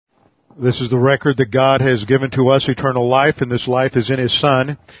This is the record that God has given to us, eternal life, and this life is in His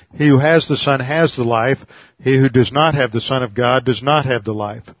Son. He who has the Son has the life. He who does not have the Son of God does not have the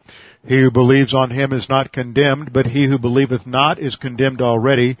life. He who believes on Him is not condemned, but he who believeth not is condemned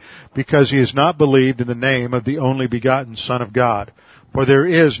already, because he has not believed in the name of the only begotten Son of God. For there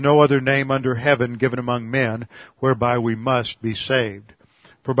is no other name under heaven given among men, whereby we must be saved.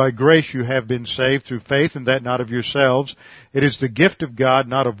 For by grace you have been saved through faith, and that not of yourselves. It is the gift of God,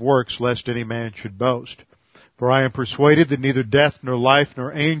 not of works, lest any man should boast. For I am persuaded that neither death, nor life,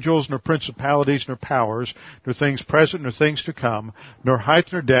 nor angels, nor principalities, nor powers, nor things present, nor things to come, nor height,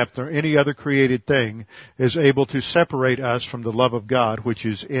 nor depth, nor any other created thing is able to separate us from the love of God, which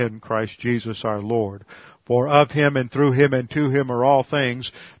is in Christ Jesus our Lord. For of Him, and through Him, and to Him are all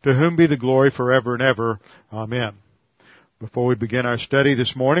things, to whom be the glory forever and ever. Amen. Before we begin our study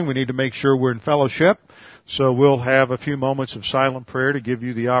this morning, we need to make sure we're in fellowship. So we'll have a few moments of silent prayer to give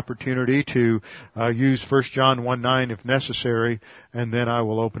you the opportunity to use 1 John 1:9 if necessary, and then I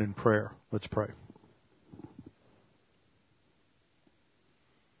will open in prayer. Let's pray.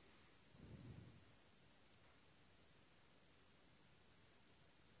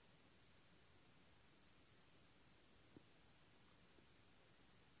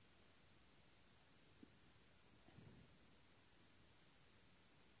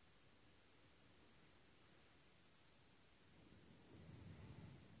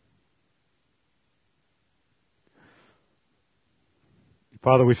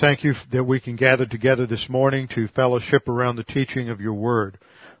 Father, we thank you that we can gather together this morning to fellowship around the teaching of your word.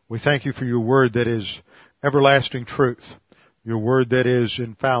 We thank you for your word that is everlasting truth, your word that is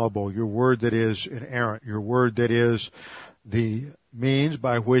infallible, your word that is inerrant, your word that is the means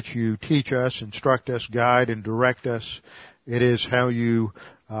by which you teach us, instruct us, guide, and direct us. It is how you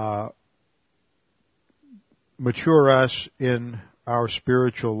mature us in our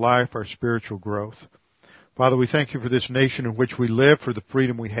spiritual life, our spiritual growth. Father, we thank you for this nation in which we live, for the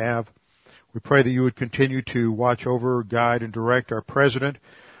freedom we have. We pray that you would continue to watch over, guide, and direct our president.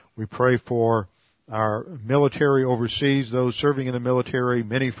 We pray for our military overseas, those serving in the military,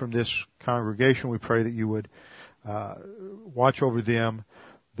 many from this congregation. We pray that you would watch over them,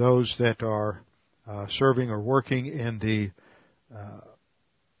 those that are serving or working in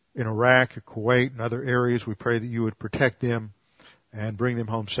Iraq, Kuwait, and other areas. We pray that you would protect them and bring them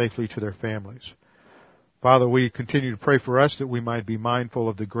home safely to their families. Father, we continue to pray for us that we might be mindful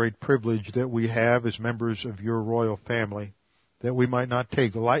of the great privilege that we have as members of your royal family, that we might not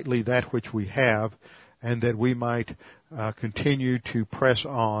take lightly that which we have, and that we might continue to press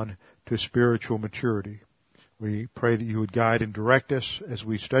on to spiritual maturity. We pray that you would guide and direct us as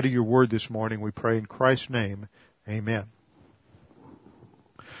we study your word this morning. We pray in Christ's name, amen.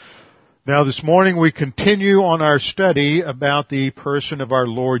 Now this morning we continue on our study about the person of our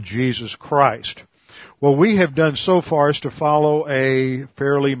Lord Jesus Christ. What we have done so far is to follow a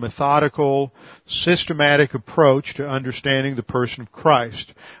fairly methodical, systematic approach to understanding the person of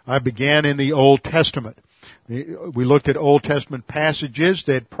Christ. I began in the Old Testament. We looked at Old Testament passages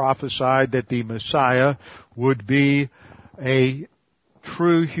that prophesied that the Messiah would be a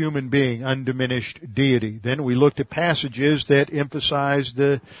true human being, undiminished deity. Then we looked at passages that emphasized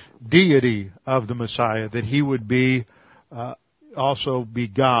the deity of the Messiah, that he would be also be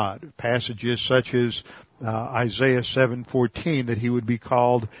God. Passages such as Isaiah 7:14, that he would be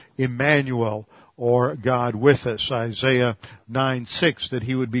called Emmanuel, or God with us. Isaiah 9:6, that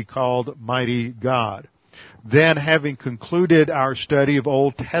he would be called Mighty God. Then, having concluded our study of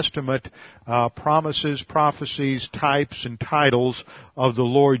Old Testament promises, prophecies, types, and titles of the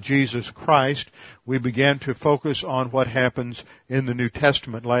Lord Jesus Christ, we began to focus on what happens in the New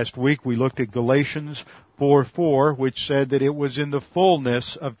Testament. Last week we looked at Galatians 4:4, which said that it was in the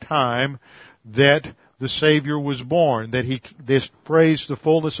fullness of time that the Savior was born. This phrase, the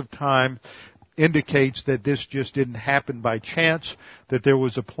fullness of time, indicates that this just didn't happen by chance, that there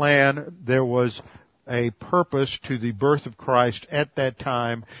was a plan, there was a purpose to the birth of Christ at that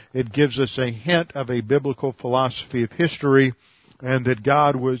time. It gives us a hint of a biblical philosophy of history, and that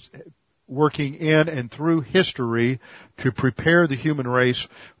God was working in and through history to prepare the human race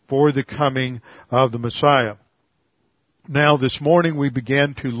for the coming of the Messiah. Now, this morning we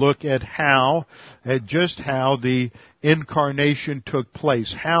began to look at just how the incarnation took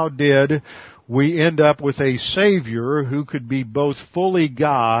place. How did we end up with a Savior who could be both fully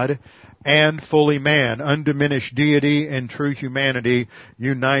God and fully man, undiminished deity and true humanity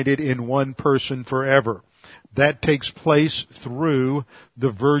united in one person forever? that takes place through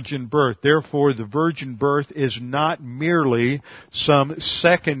the virgin birth. Therefore, the virgin birth is not merely some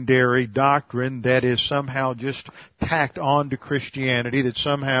secondary doctrine that is somehow just tacked on to Christianity, that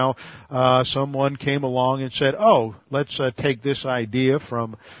somehow someone came along and said, oh, let's take this idea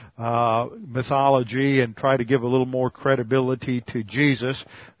from mythology and try to give a little more credibility to Jesus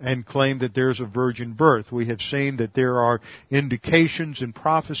and claim that there's a virgin birth. We have seen that there are indications and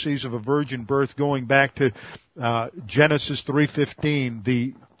prophecies of a virgin birth going back to Genesis 3:15.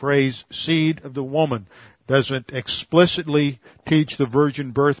 The phrase seed of the woman doesn't explicitly teach the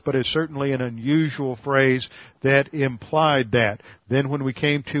virgin birth, but is certainly an unusual phrase that implied that. Then when we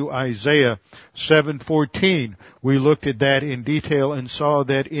came to Isaiah 7:14, we looked at that in detail and saw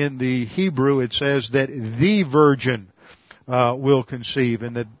that in the Hebrew it says that the virgin will conceive,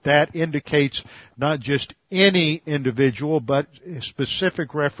 and that indicates not just any individual, but a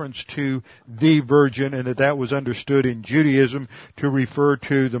specific reference to the virgin, and that was understood in Judaism to refer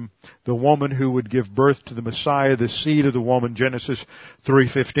to the woman who would give birth to the Messiah, the seed of the woman, Genesis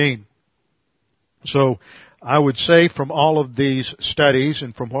 3:15. So I would say from all of these studies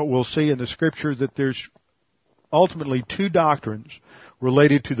and from what we'll see in the Scripture that there's ultimately two doctrines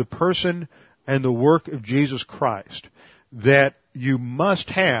related to the person and the work of Jesus Christ that you must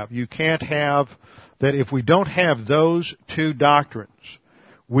have. You can't have that. If we don't have those two doctrines,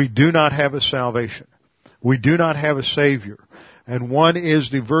 we do not have a salvation. We do not have a Savior. And one is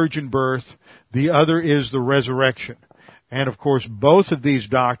the virgin birth, the other is the resurrection. And of course, both of these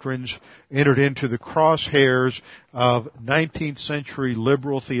doctrines entered into the crosshairs of 19th century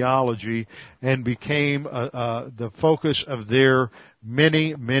liberal theology and became the focus of their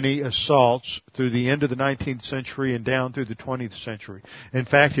many, many assaults through the end of the 19th century and down through the 20th century. In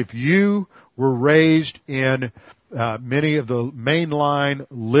fact, if you were raised in many of the mainline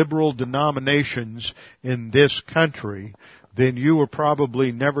liberal denominations in this country, then you were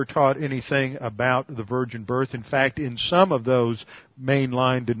probably never taught anything about the virgin birth. In fact, in some of those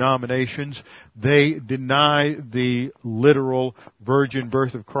mainline denominations, they deny the literal virgin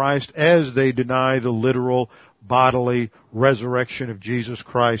birth of Christ as they deny the literal bodily resurrection of Jesus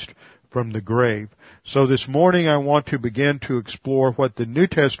Christ from the grave. So this morning I want to begin to explore what the New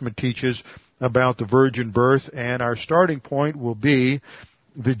Testament teaches about the virgin birth, and our starting point will be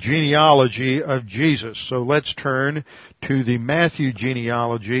the genealogy of Jesus. So let's turn to the Matthew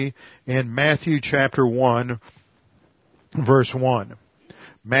genealogy in Matthew chapter 1, verse 1.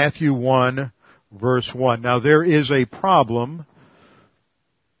 Matthew 1, verse 1. Now there is a problem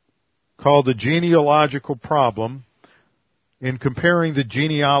called the genealogical problem in comparing the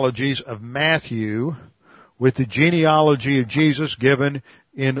genealogies of Matthew with the genealogy of Jesus given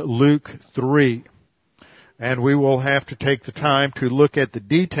in Luke 3. And we will have to take the time to look at the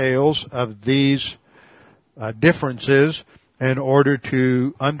details of these differences in order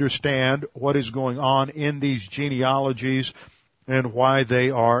to understand what is going on in these genealogies and why they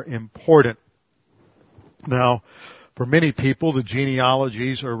are important. Now, for many people, the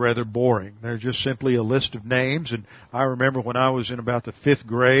genealogies are rather boring. They're just simply a list of names. And I remember when I was in about the 5th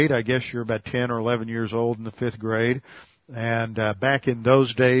grade, I guess you're about 10 or 11 years old in the 5th grade, and back in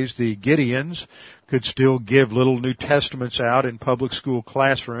those days, the Gideons could still give little New Testaments out in public school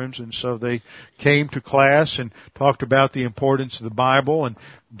classrooms, and so they came to class and talked about the importance of the Bible and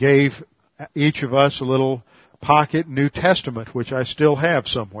gave each of us a little pocket New Testament, which I still have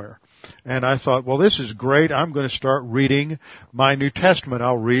somewhere. And I thought, well, this is great. I'm going to start reading my New Testament.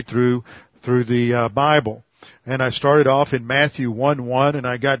 I'll read through the Bible. And I started off in Matthew 1:1, and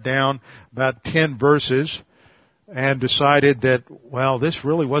I got down about 10 verses and decided that, well, this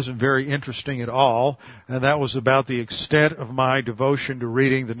really wasn't very interesting at all, and that was about the extent of my devotion to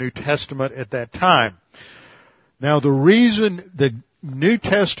reading the New Testament at that time. Now, the reason the New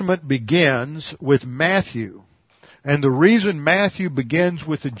Testament begins with Matthew, and the reason Matthew begins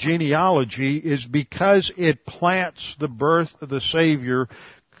with the genealogy, is because it plants the birth of the Savior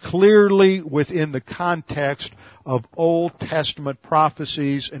clearly within the context of Old Testament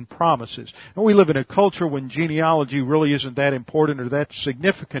prophecies and promises. And we live in a culture when genealogy really isn't that important or that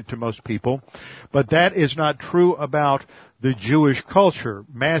significant to most people, but that is not true about the Jewish culture.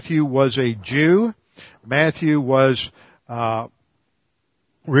 Matthew was a Jew. Matthew was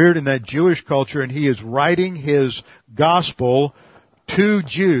reared in that Jewish culture, and he is writing his gospel to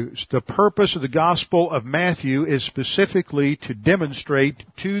Jews. The purpose of the Gospel of Matthew is specifically to demonstrate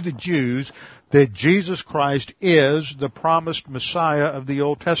to the Jews that Jesus Christ is the promised Messiah of the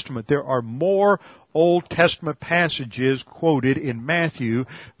Old Testament. There are more Old Testament passages quoted in Matthew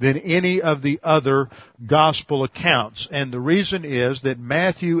than any of the other gospel accounts. And the reason is that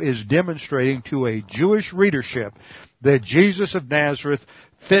Matthew is demonstrating to a Jewish readership that Jesus of Nazareth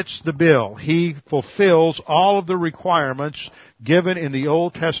fits the bill. He fulfills all of the requirements given in the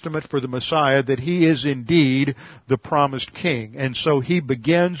Old Testament for the Messiah, that he is indeed the promised king. And so he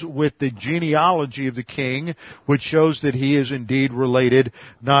begins with the genealogy of the king, which shows that he is indeed related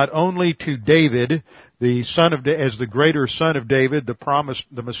not only to David, the son of as the greater son of David,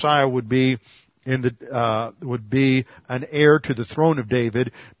 the Messiah would be would be an heir to the throne of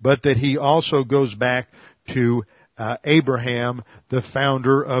David, but that he also goes back to Abraham, the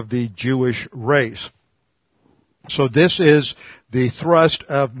founder of the Jewish race. So this is the thrust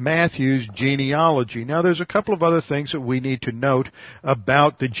of Matthew's genealogy. Now there's a couple of other things that we need to note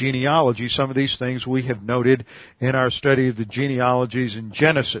about the genealogy. Some of these things we have noted in our study of the genealogies in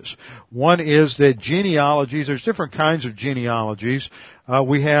Genesis. One is that genealogies, there's different kinds of genealogies.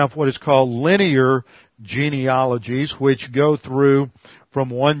 We have what is called linear genealogies, which go through from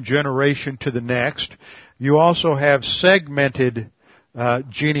one generation to the next. You also have segmented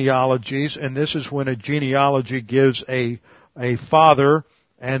genealogies, and this is when a genealogy gives a father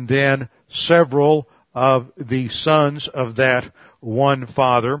and then several of the sons of that one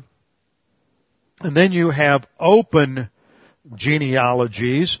father. And then you have open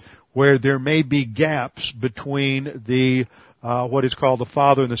genealogies, where there may be gaps between the what is called the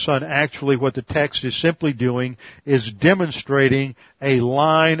father and the son. Actually, what the text is simply doing is demonstrating a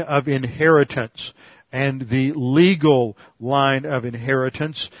line of inheritance. And the legal line of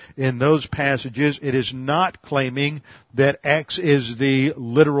inheritance in those passages, it is not claiming that X is the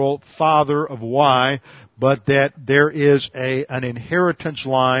literal father of Y, but that there is an inheritance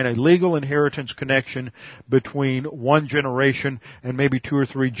line, a legal inheritance connection between one generation and maybe two or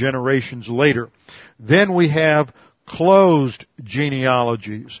three generations later. Then we have closed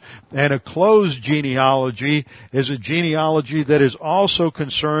genealogies. And a closed genealogy is a genealogy that is also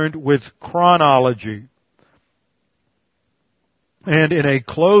concerned with chronology. And in a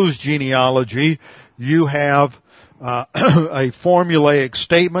closed genealogy, you have a formulaic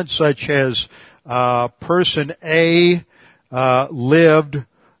statement such as person A lived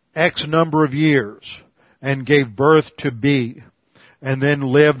X number of years and gave birth to B, and then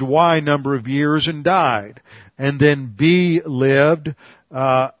lived Y number of years and died. And then B lived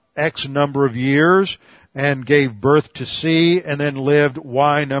X number of years and gave birth to C, and then lived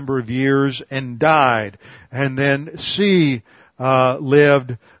Y number of years and died. And then C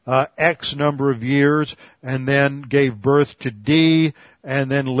lived X number of years and then gave birth to D, and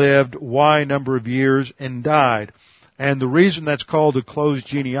then lived Y number of years and died. And the reason that's called the closed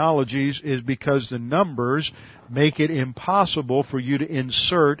genealogies is because the numbers make it impossible for you to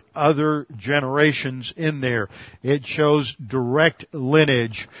insert other generations in there. It shows direct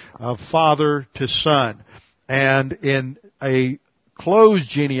lineage of father to son. And in a closed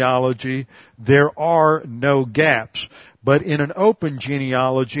genealogy, there are no gaps. But in an open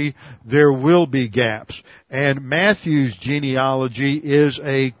genealogy, there will be gaps. And Matthew's genealogy is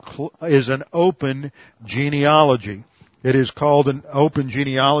an open genealogy. It is called an open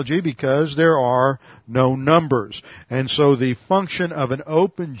genealogy because there are no numbers. And so the function of an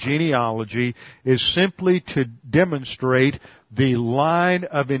open genealogy is simply to demonstrate the line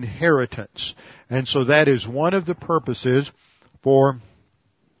of inheritance. And so that is one of the purposes for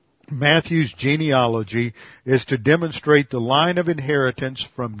Matthew's genealogy, is to demonstrate the line of inheritance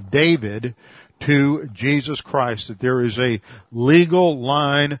from David to Jesus Christ, that there is a legal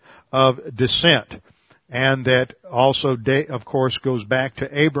line of descent. And that also, of course, goes back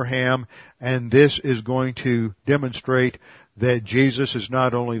to Abraham, and this is going to demonstrate that Jesus is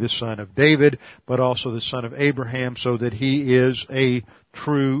not only the son of David, but also the son of Abraham, so that he is a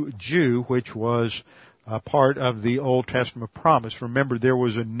true Jew, which was part of the Old Testament promise. Remember, there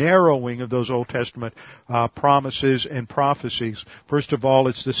was a narrowing of those Old Testament promises and prophecies. First of all,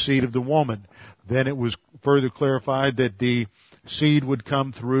 it's the seed of the woman. Then it was further clarified that the seed would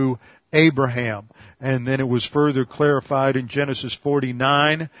come through Abraham. And then it was further clarified in Genesis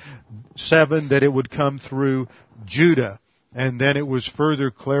 49:7 that it would come through Judah. And then it was further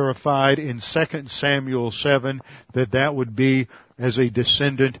clarified in 2 Samuel 7 that that would be as a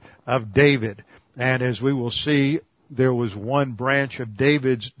descendant of David. And as we will see, there was one branch of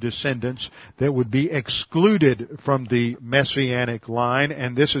David's descendants that would be excluded from the Messianic line,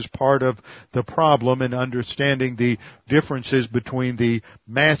 and this is part of the problem in understanding the differences between the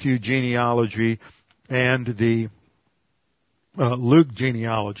Matthew genealogy and the Luke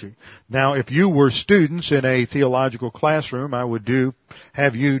genealogy. Now, if you were students in a theological classroom, I would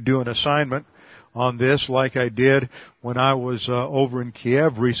have you do an assignment on this like I did when I was over in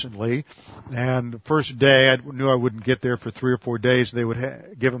Kiev recently. And the first day, I knew I wouldn't get there for 3 or 4 days. They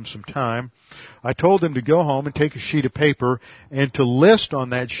would give them some time. I told them to go home and take a sheet of paper and to list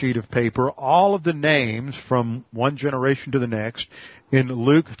on that sheet of paper all of the names from one generation to the next in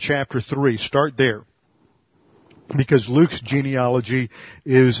Luke chapter 3. Start there. Because Luke's genealogy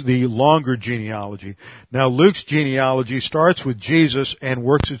is the longer genealogy. Now, Luke's genealogy starts with Jesus and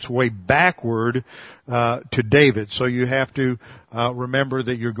works its way backward to David. So you have to remember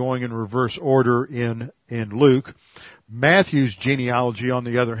that you're going in reverse order in Luke. Matthew's genealogy, on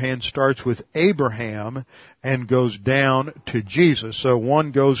the other hand, starts with Abraham and goes down to Jesus. So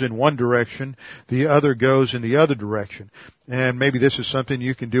one goes in one direction, the other goes in the other direction. And maybe this is something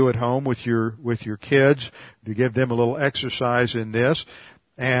you can do at home with your kids to give them a little exercise in this.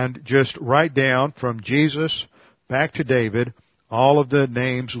 And just write down from Jesus back to David all of the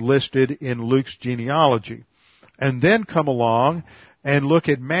names listed in Luke's genealogy. And then come along and look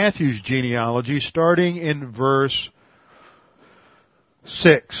at Matthew's genealogy starting in verse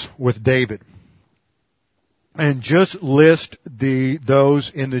 6 with David. And just list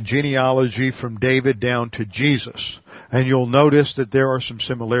those in the genealogy from David down to Jesus. And you'll notice that there are some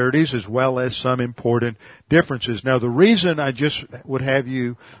similarities as well as some important differences. Now, the reason I just would have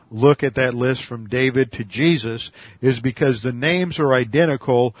you look at that list from David to Jesus is because the names are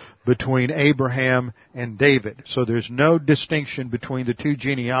identical between Abraham and David. So there's no distinction between the two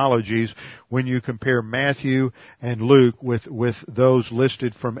genealogies when you compare Matthew and Luke with those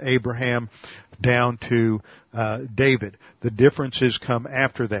listed from Abraham down to David. The differences come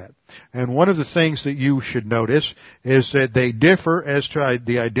after that. And one of the things that you should notice is that they differ as to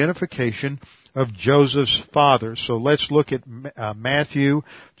the identification of Joseph's father. So let's look at Matthew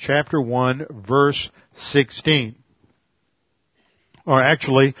chapter 1 verse 16. Or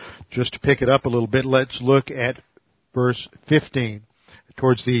actually, just to pick it up a little bit, let's look at verse 15.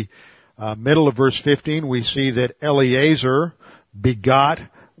 Towards the middle of verse 15, we see that Eliezer begot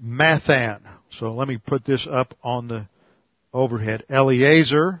Mathan. So let me put this up on the overhead.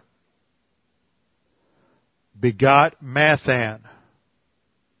 Eliezer begot Mathan.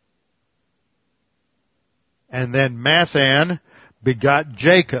 And then Mathan begot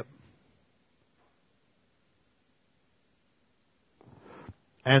Jacob.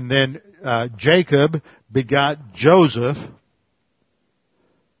 And then Jacob begot Joseph.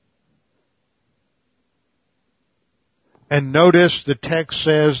 And notice the text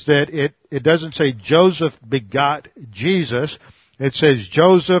says that it doesn't say Joseph begot Jesus. It says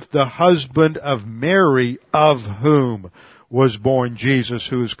Joseph, the husband of Mary, of whom was born Jesus,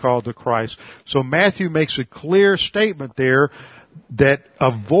 who is called the Christ. So Matthew makes a clear statement there that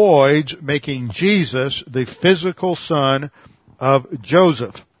avoids making Jesus the physical son of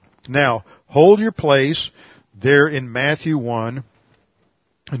Joseph. Now, hold your place there in Matthew 1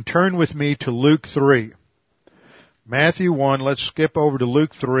 and turn with me to Luke 3. Matthew 1, let's skip over to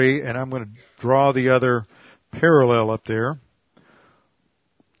Luke 3, and I'm going to draw the other parallel up there.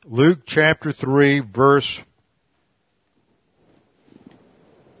 Luke chapter 3, verse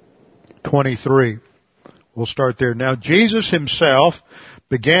 23. We'll start there. Now, Jesus himself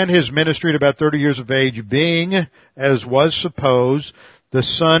began his ministry at about 30 years of age, being, as was supposed, the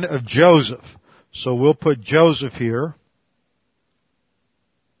son of Joseph. So we'll put Joseph here.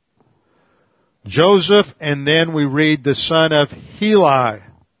 Joseph, and then we read the son of Heli.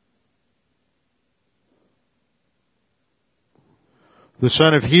 The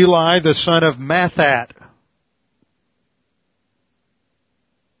son of Heli, the son of Mathat.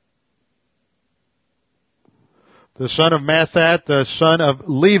 The son of Mathat, the son of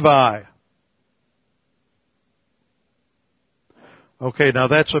Levi. Okay, now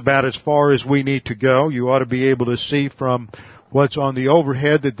that's about as far as we need to go. You ought to be able to see from what's on the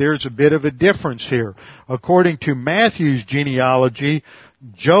overhead that there's a bit of a difference here. According to Matthew's genealogy,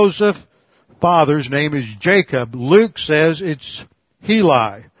 Joseph's father's name is Jacob. Luke says it's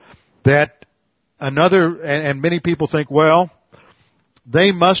Heli. That another, and many people think, well,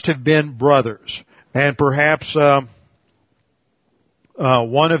 they must have been brothers. And perhaps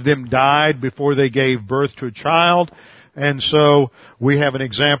one of them died before they gave birth to a child. And so we have an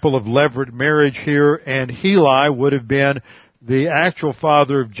example of levirate marriage here, and Heli would have been the actual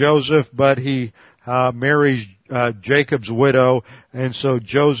father of Joseph, but he marries Jacob's widow, and so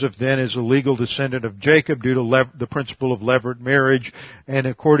Joseph then is a legal descendant of Jacob due to the principle of levirate marriage. And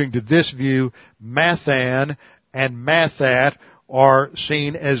according to this view, Mathan and Mathat are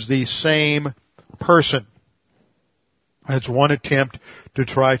seen as the same person. That's one attempt to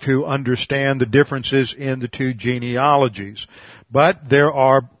try to understand the differences in the two genealogies. But there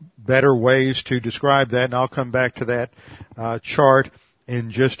are better ways to describe that, and I'll come back to that chart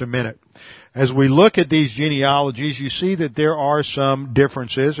in just a minute. As we look at these genealogies, you see that there are some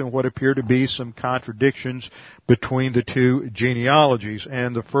differences and what appear to be some contradictions between the two genealogies.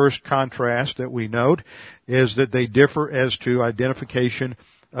 And the first contrast that we note is that they differ as to identification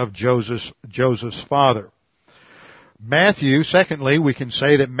of Joseph's father. Matthew, secondly, we can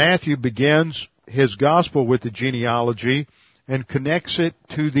say that Matthew begins his gospel with the genealogy and connects it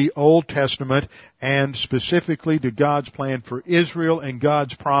to the Old Testament and specifically to God's plan for Israel and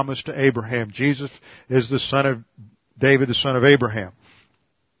God's promise to Abraham. Jesus is the son of David, the son of Abraham.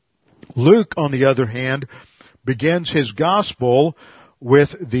 Luke, on the other hand, begins his gospel with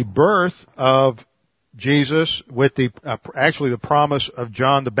the birth of Jesus, with the promise of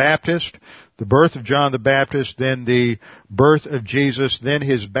John the Baptist, the birth of John the Baptist, then the birth of Jesus, then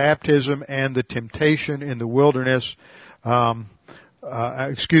his baptism and the temptation in the wilderness. The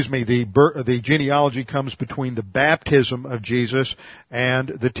genealogy comes between the baptism of Jesus and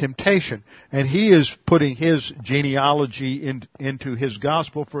the temptation. And he is putting his genealogy into his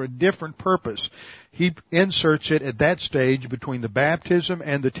gospel for a different purpose. He inserts it at that stage between the baptism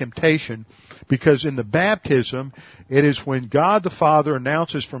and the temptation, because in the baptism, it is when God the Father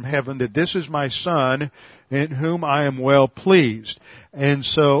announces from heaven that this is my Son in whom I am well pleased. And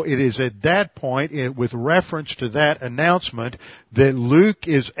so it is at that point, with reference to that announcement, that Luke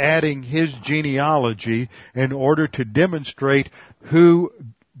is adding his genealogy in order to demonstrate who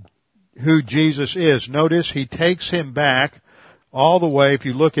Jesus is. Notice he takes him back all the way. If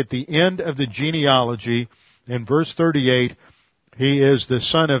you look at the end of the genealogy, in verse 38, he is the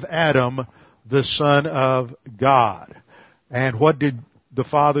son of Adam, the son of God. And what did the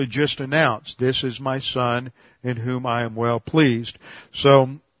Father just announced? This is my Son in whom I am well pleased. So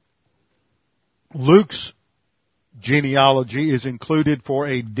Luke's genealogy is included for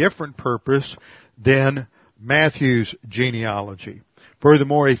a different purpose than Matthew's genealogy.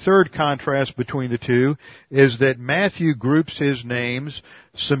 Furthermore, a third contrast between the two is that Matthew groups his names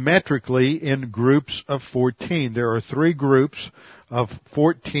symmetrically in groups of 14. There are 3 groups of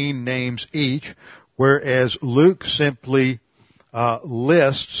 14 names each, whereas Luke simply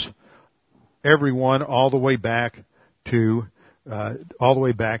lists everyone all the way back to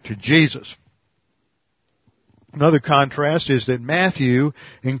Jesus. Another contrast is that Matthew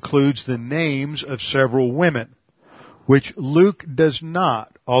includes the names of several women, which Luke does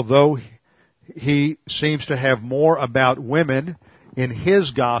not, although he seems to have more about women in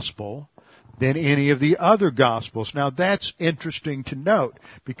his gospel than any of the other gospels. Now that's interesting to note,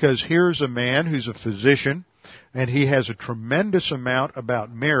 because here's a man who's a physician, and he has a tremendous amount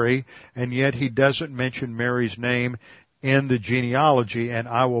about Mary, and yet he doesn't mention Mary's name in the genealogy, and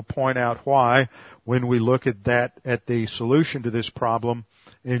I will point out why when we look at the solution to this problem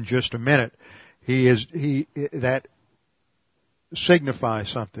in just a minute. That signifies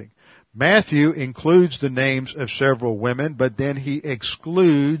something. Matthew includes the names of several women, but then he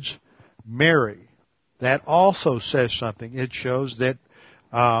excludes Mary. That also says something. It shows that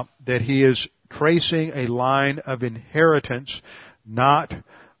he is tracing a line of inheritance, not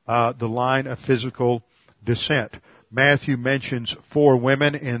the line of physical descent. Matthew mentions 4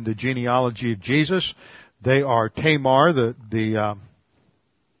 women in the genealogy of Jesus. They are Tamar, the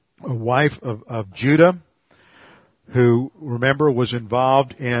wife of Judah, who, remember, was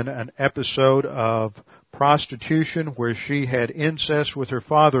involved in an episode of prostitution where she had incest with her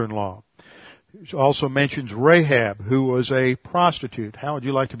father-in-law. It also mentions Rahab, who was a prostitute. How would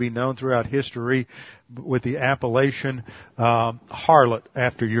you like to be known throughout history with the appellation harlot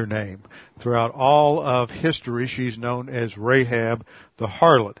after your name? Throughout all of history, she's known as Rahab the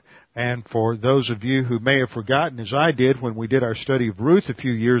harlot. And for those of you who may have forgotten, as I did when we did our study of Ruth a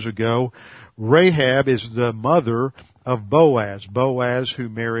few years ago, Rahab is the mother of Boaz. Boaz, who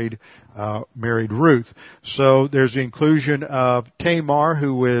married Ruth. So there's the inclusion of Tamar,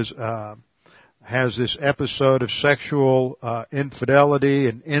 who has this episode of sexual infidelity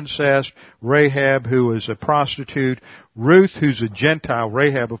and incest. Rahab, who is a prostitute. Ruth, who's a Gentile.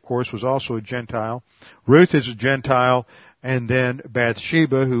 Rahab, of course, was also a Gentile. Ruth is a Gentile. And then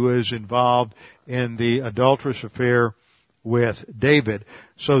Bathsheba, who is involved in the adulterous affair with David.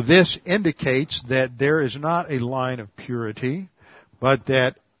 So this indicates that there is not a line of purity, but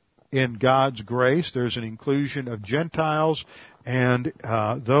that in God's grace there's an inclusion of Gentiles and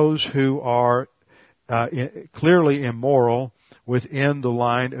those who are clearly immoral within the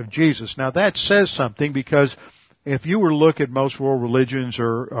line of Jesus. Now that says something, because if you were to look at most world religions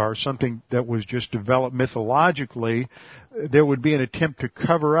or something that was just developed mythologically, there would be an attempt to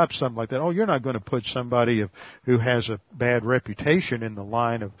cover up something like that. Oh, you're not going to put somebody who has a bad reputation in the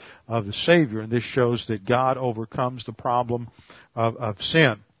line of the Savior. And this shows that God overcomes the problem of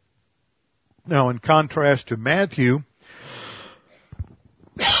sin. Now, in contrast to Matthew,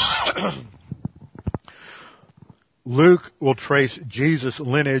 Luke will trace Jesus'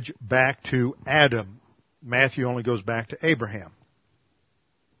 lineage back to Adam. Matthew only goes back to Abraham.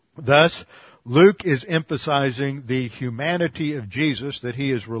 Thus, Luke is emphasizing the humanity of Jesus, that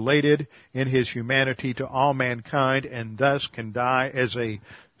he is related in his humanity to all mankind and thus can die as a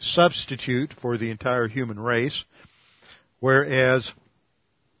substitute for the entire human race, whereas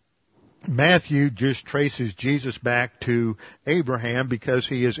Matthew just traces Jesus back to Abraham because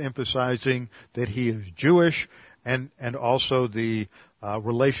he is emphasizing that he is Jewish and also the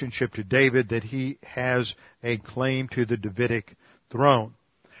relationship to David, that he has a claim to the Davidic throne.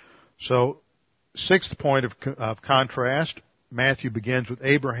 So, sixth point of contrast, Matthew begins with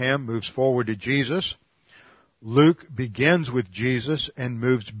Abraham, moves forward to Jesus. Luke begins with Jesus and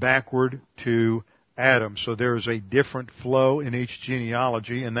moves backward to Adam. So there is a different flow in each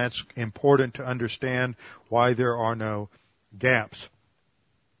genealogy, and that's important to understand why there are no gaps.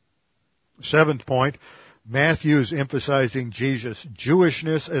 Seventh point, Matthew is emphasizing Jesus'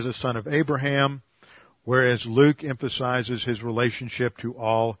 Jewishness as a son of Abraham, whereas Luke emphasizes his relationship to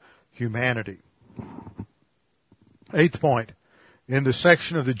all humanity. Eighth point, in the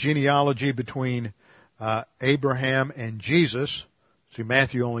section of the genealogy between Abraham and Jesus, see,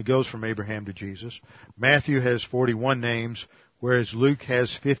 Matthew only goes from Abraham to Jesus. Matthew has 41 names, whereas Luke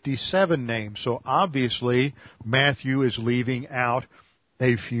has 57 names. So obviously, Matthew is leaving out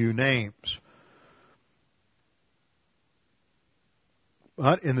a few names.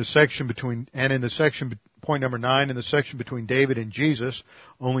 But in the section between, and in the section, point number 9, in the section between David and Jesus,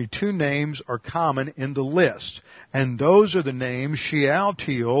 only 2 names are common in the list. And those are the names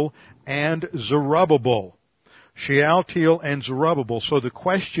Shealtiel and Zerubbabel. Shealtiel and Zerubbabel. So the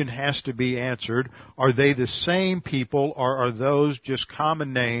question has to be answered, are they the same people or are those just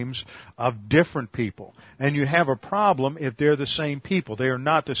common names of different people? And you have a problem if they're the same people. They are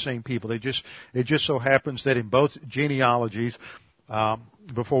not the same people. It just so happens that in both genealogies,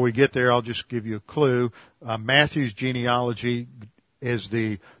 before we get there, I'll just give you a clue. Matthew's genealogy is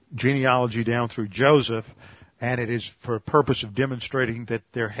the genealogy down through Joseph, and it is for a purpose of demonstrating that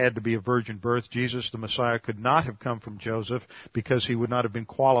there had to be a virgin birth. Jesus, the Messiah, could not have come from Joseph because he would not have been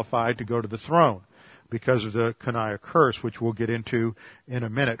qualified to go to the throne because of the Coniah curse, which we'll get into in a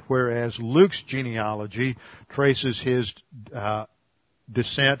minute. Whereas Luke's genealogy traces his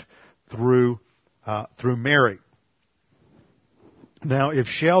descent through Mary. Now, if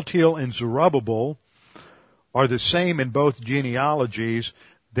Shealtiel and Zerubbabel are the same in both genealogies,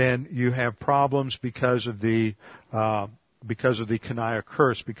 then you have problems because of the Coniah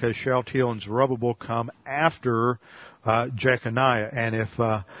curse, because Shealtiel and Zerubbabel come after Jeconiah, and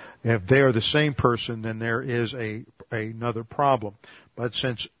if they are the same person, then there is another problem. But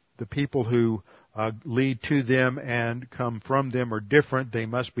since the people who lead to them and come from them are different, they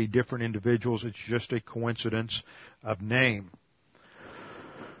must be different individuals. It's just a coincidence of name.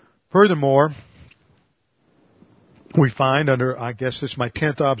 Furthermore, we find I guess this is my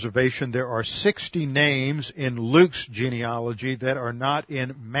 10th observation, there are 60 names in Luke's genealogy that are not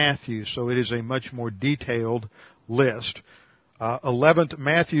in Matthew, so it is a much more detailed list. 11th,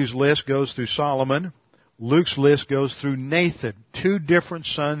 Matthew's list goes through Solomon. Luke's list goes through Nathan, 2 different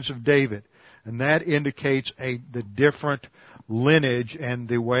sons of David, and that indicates the different lineage and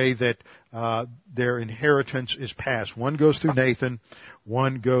the way that their inheritance is passed. One goes through Nathan,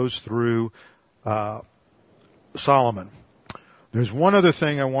 one goes through Solomon. There's one other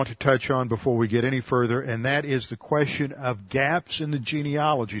thing I want to touch on before we get any further, and that is the question of gaps in the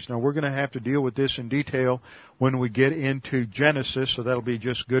genealogies. Now, we're going to have to deal with this in detail when we get into Genesis, so that'll be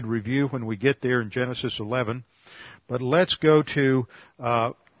just good review when we get there in Genesis 11. But let's go to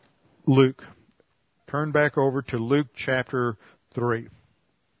Luke. Turn back over to Luke chapter 3.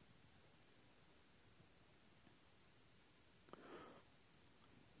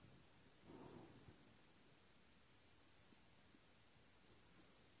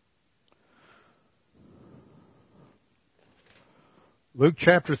 Luke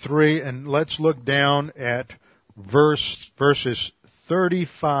chapter 3, and let's look down at verses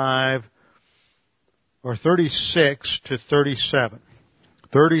 35 or 36 to 37.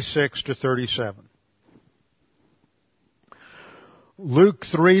 36 to 37. Luke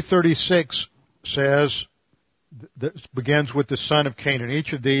 3:36 says, that begins with the son of Canaan.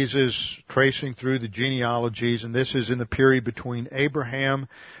 Each of these is tracing through the genealogies, and this is in the period between Abraham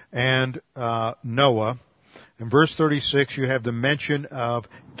and Noah. In verse 36, you have the mention of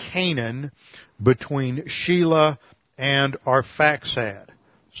Canaan between Shelah and Arphaxad.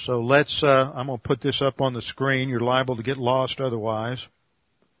 So I'm going to put this up on the screen. You're liable to get lost otherwise.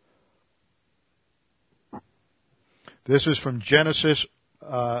 This is from Genesis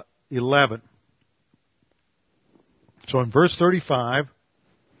 11. So in verse 35,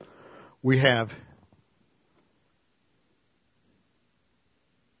 we have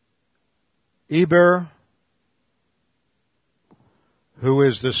Eber, who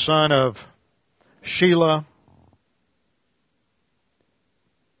is the son of Shelah.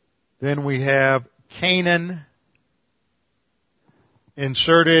 Then we have Canaan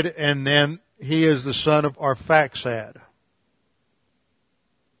inserted, and then he is the son of Arphaxad.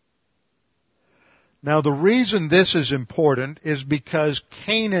 Now the reason this is important is because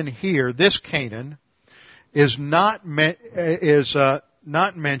Canaan here, this Canaan, is not mentioned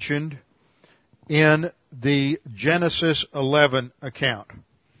in the Genesis 11 account.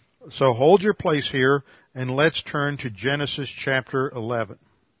 So hold your place here and let's turn to Genesis chapter 11.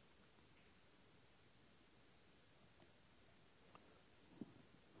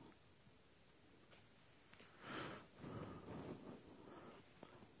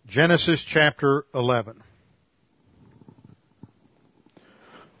 Genesis chapter 11.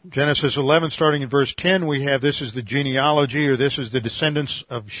 Genesis 11, starting in verse 10, we have this is the genealogy, or this is the descendants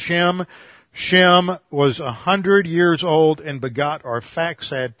of Shem. Shem was 100 years old and begot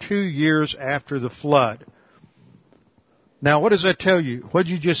Arphaxad 2 years after the flood. Now, what does that tell you? What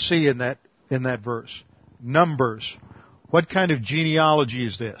did you just see in that verse? Numbers. What kind of genealogy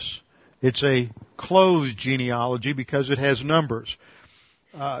is this? It's a closed genealogy because it has numbers.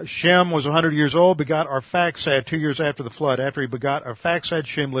 Shem was 100 years old, begot Arphaxad 2 years after the flood. After he begot Arphaxad,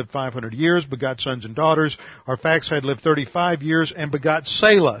 Shem lived 500 years, begot sons and daughters. Arphaxad lived 35 years and begot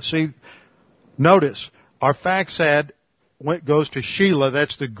Salah. See, notice, Arphaxad goes to Shelah.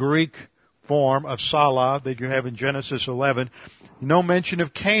 That's the Greek form of Salah that you have in Genesis 11. No mention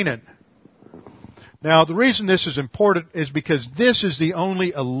of Canaan. Now, the reason this is important is because this is the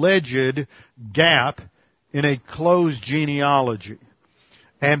only alleged gap in a closed genealogy.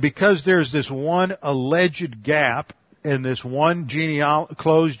 And because there's this one alleged gap in this one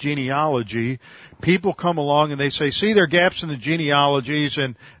closed genealogy, people come along and they say, see, there are gaps in the genealogies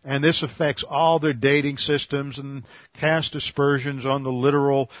and this affects all their dating systems and cast aspersions on the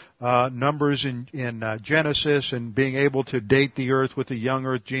literal numbers in Genesis and being able to date the earth with the young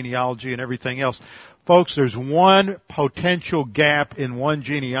earth genealogy and everything else. Folks, there's one potential gap in one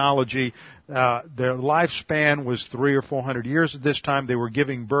genealogy. Their lifespan was 300 or 400 years at this time. They were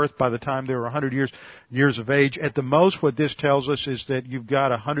giving birth by the time they were 100 years of age. At the most, what this tells us is that you've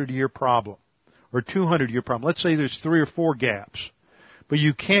got a 100-year problem or 200-year problem. Let's say there's 3 or 4 gaps. But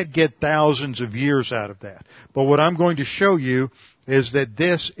you can't get thousands of years out of that. But what I'm going to show you is that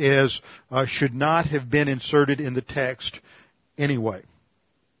this should not have been inserted in the text anyway.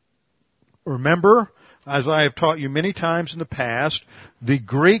 Remember, as I have taught you many times in the past, the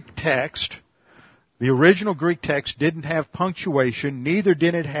Greek text, the original Greek text didn't have punctuation, neither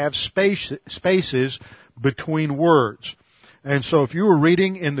did it have spaces between words. And so if you were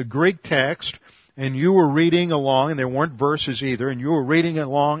reading in the Greek text, and you were reading along, and there weren't verses either, and you were reading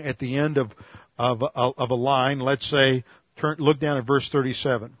along at the end of a line, let's say, look down at verse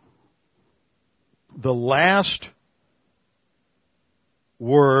 37. The last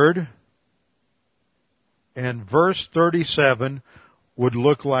word and verse 37 would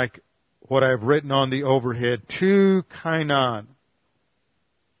look like what I've written on the overhead, to Canaan.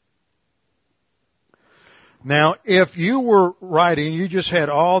 Now, if you were writing, you just had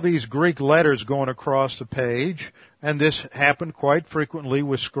all these Greek letters going across the page, and this happened quite frequently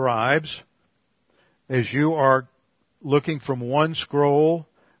with scribes, as you are looking from one scroll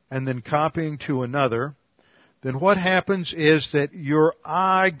and then copying to another, then what happens is that your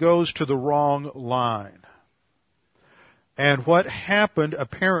eye goes to the wrong line. And what happened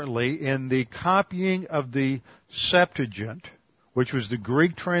apparently in the copying of the Septuagint, which was the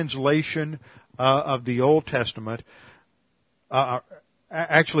Greek translation of the Old Testament,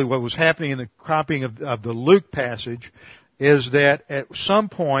 actually what was happening in the copying of the Luke passage is that at some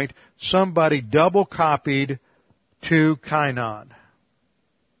point somebody double copied to Canaan.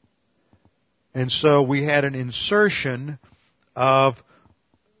 And so we had an insertion of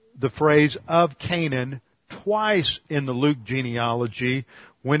the phrase of Canaan twice in the Luke genealogy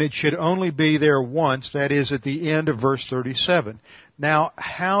when it should only be there once, that is at the end of verse 37. Now,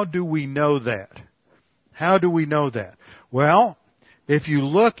 how do we know that? How do we know that? Well, if you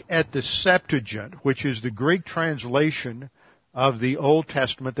look at the Septuagint, which is the Greek translation of the Old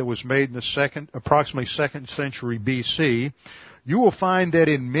Testament that was made in the approximately 2nd century BC, you will find that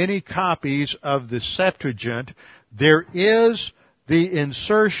in many copies of the Septuagint, there is the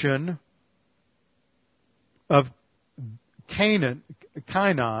insertion of Canaan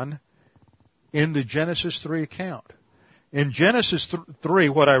in the Genesis 3 account. In Genesis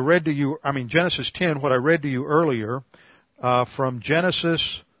 10, what I read to you earlier, from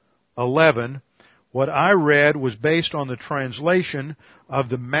Genesis 11, what I read was based on the translation of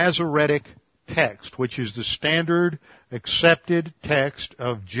the Masoretic text, which is the standard accepted text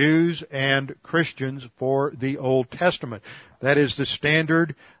of Jews and Christians for the Old Testament. That is the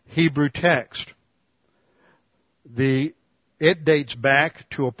standard Hebrew text. It dates back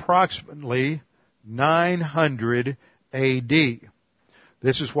to approximately 900 A.D.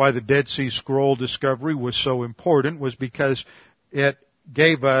 This is why the Dead Sea Scroll discovery was so important, was because it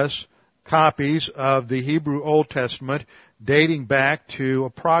gave us copies of the Hebrew Old Testament dating back to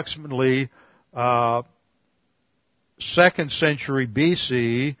approximately 2nd century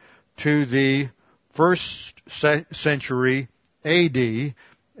BC to the 1st century AD,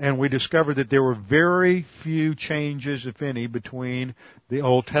 and we discovered that there were very few changes, if any, between the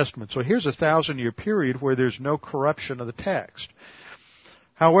Old Testament. So here's a 1,000-year period where there's no corruption of the text.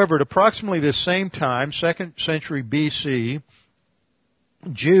 However, at approximately the same time, 2nd century BC,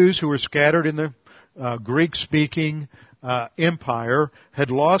 Jews who were scattered in the Greek-speaking empire had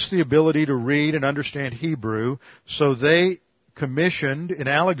lost the ability to read and understand Hebrew, so they commissioned in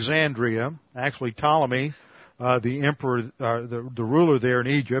Alexandria, actually Ptolemy, the emperor, the ruler there in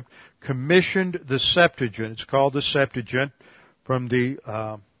Egypt, commissioned the Septuagint. It's called the Septuagint from the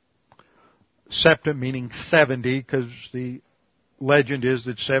septa, meaning 70, because the legend is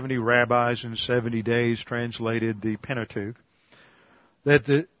that 70 rabbis in 70 days translated the Pentateuch. That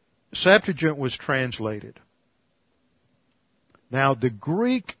the Septuagint was translated. Now, the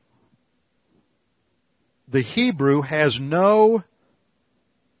Hebrew has no,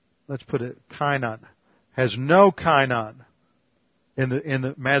 let's put it, kainon, has no kainon in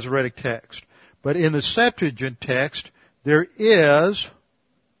the Masoretic text. But in the Septuagint text, there is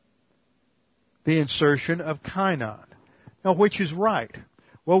the insertion of kainon. Now, which is right?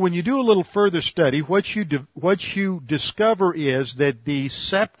 Well, when you do a little further study, what you discover is that the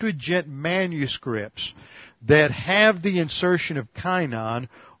Septuagint manuscripts that have the insertion of kainon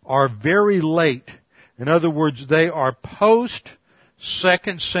are very late. In other words, they are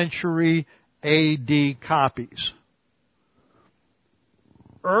post-2nd century AD copies.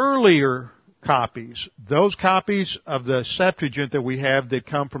 Earlier copies, those copies of the Septuagint that we have that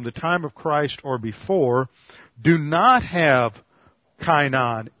come from the time of Christ or before, do not have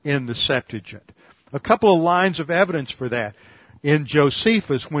kainon in the Septuagint. A couple of lines of evidence for that. In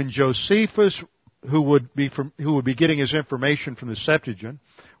Josephus, when Josephus, who would be getting his information from the Septuagint,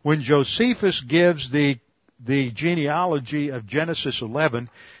 when Josephus gives the genealogy of Genesis 11,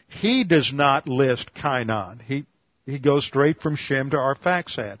 he does not list kainon. He goes straight from Shem to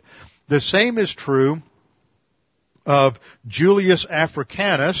Arphaxad. The same is true of Julius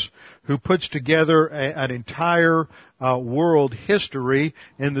Africanus, who puts together an entire world history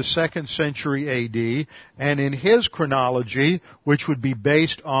in the 2nd century AD, and in his chronology, which would be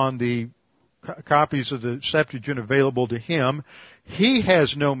based on the copies of the Septuagint available to him, he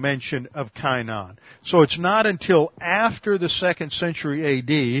has no mention of kainon. So it's not until after the 2nd century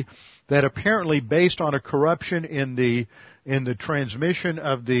AD that apparently, based on a corruption in the transmission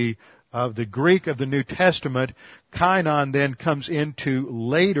of the Greek of the New Testament, kainon then comes into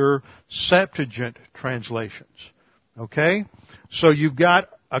later Septuagint translations. Okay? So you've got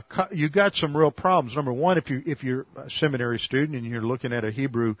some real problems. Number one, if you're a seminary student and you're looking at a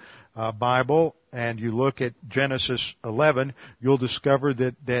Hebrew Bible and you look at Genesis 11, you'll discover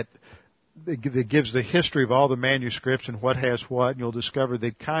that gives the history of all the manuscripts and what has what, and you'll discover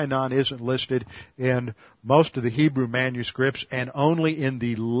that kainon isn't listed in most of the Hebrew manuscripts and only in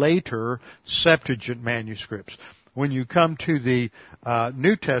the later Septuagint manuscripts. When you come to the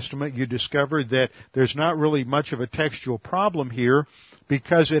New Testament, you discover that there's not really much of a textual problem here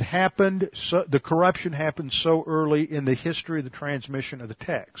because the corruption happened so early in the history of the transmission of the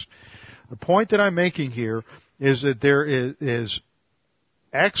text. The point that I'm making here is that there is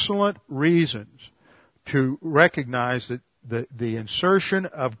excellent reasons to recognize that the insertion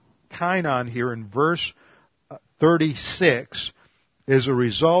of kainon here in verse 36 is a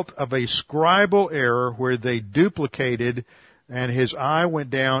result of a scribal error where they duplicated and his eye went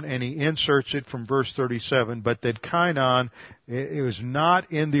down and he inserts it from verse 37, but that kainon It was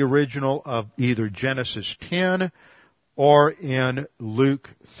not in the original of either Genesis 10 or in Luke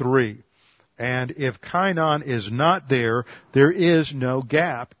 3. And if Kainon is not there, there is no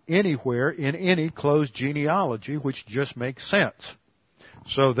gap anywhere in any closed genealogy, which just makes sense.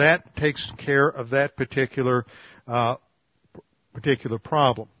 So that takes care of that particular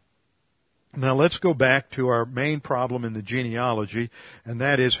problem. Now let's go back to our main problem in the genealogy, and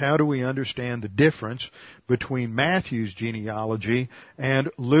that is, how do we understand the difference between Matthew's genealogy and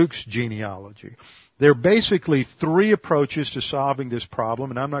Luke's genealogy? There are basically three approaches to solving this problem,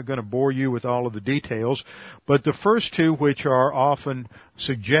 and I'm not going to bore you with all of the details, but the first two, which are often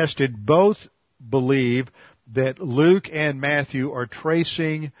suggested, both believe that Luke and Matthew are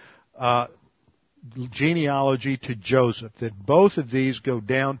tracing genealogy to Joseph, that both of these go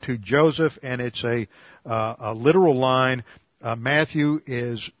down to Joseph, and it's a literal line. Matthew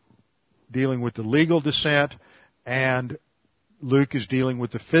is dealing with the legal descent, and Luke is dealing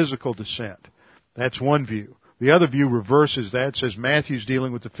with the physical descent. That's one view. The other view reverses that, says Matthew's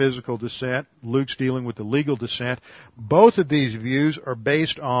dealing with the physical descent, Luke's dealing with the legal descent. Both of these views are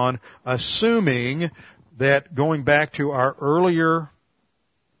based on assuming that, going back to our earlier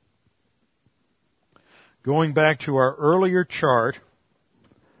chart,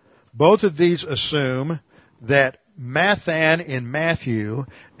 both of these assume that Mathan in Matthew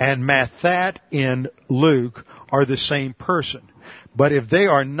and Mathat in Luke are the same person. But if they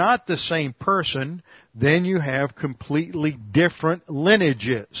are not the same person, then you have completely different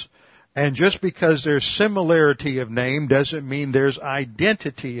lineages. And just because there's similarity of name doesn't mean there's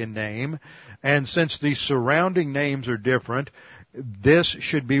identity in name. And since the surrounding names are different, this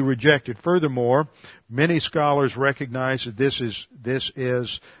should be rejected. Furthermore, many scholars recognize that this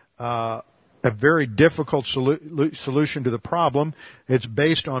is a very difficult solution to the problem. It's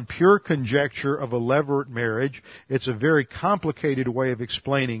based on pure conjecture of a levirate marriage. It's a very complicated way of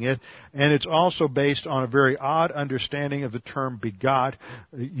explaining it, and it's also based on a very odd understanding of the term begot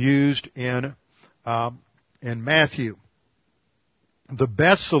used in Matthew. The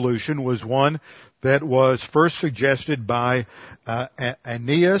best solution was one that was first suggested by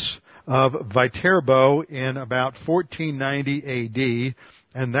Aeneas of Viterbo in about 1490 A.D.,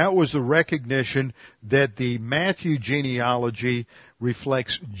 and that was the recognition that the Matthew genealogy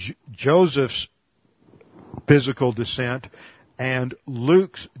reflects Joseph's physical descent, and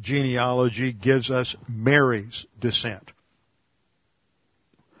Luke's genealogy gives us Mary's descent.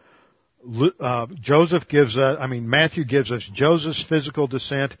 Matthew gives us Joseph's physical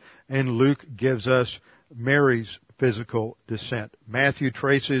descent, and Luke gives us Mary's physical descent. Matthew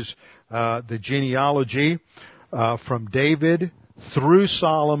traces the genealogy from David through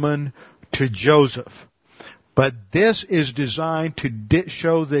Solomon to Joseph. But this is designed to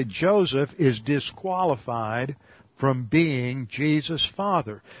show that Joseph is disqualified from being Jesus'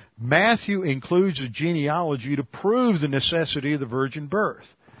 father. Matthew includes a genealogy to prove the necessity of the virgin birth.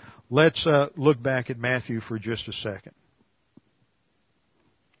 Let's look back at Matthew for just a second.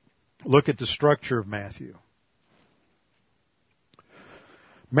 Look at the structure of Matthew.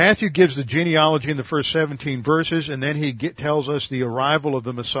 Matthew gives the genealogy in the first 17 verses, and then he tells us the arrival of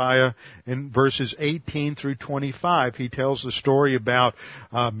the Messiah in verses 18 through 25. He tells the story about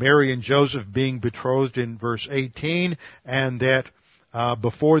Mary and Joseph being betrothed in verse 18, and that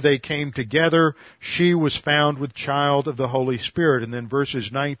before they came together, she was found with child of the Holy Spirit. And then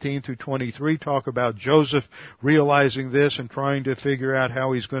verses 19 through 23 talk about Joseph realizing this and trying to figure out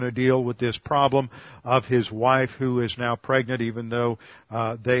how he's going to deal with this problem of his wife who is now pregnant, even though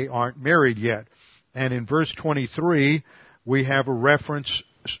they aren't married yet. And in verse 23, we have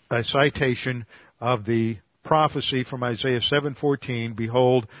a citation of the prophecy from Isaiah 7:14,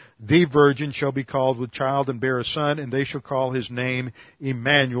 "Behold, the virgin shall be called with child and bear a son, and they shall call his name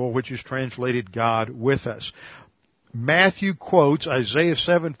Emmanuel," which is translated God with us. Matthew quotes Isaiah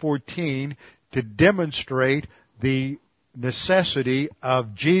 7:14 to demonstrate the necessity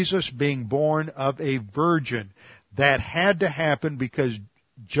of Jesus being born of a virgin. That had to happen because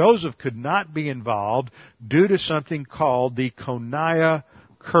Joseph could not be involved due to something called the Coniah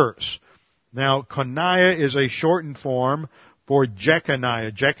curse. Now, Coniah is a shortened form for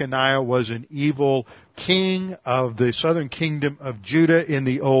Jeconiah. Jeconiah was an evil king of the southern kingdom of Judah in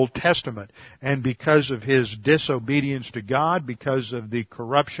the Old Testament. And because of his disobedience to God, because of the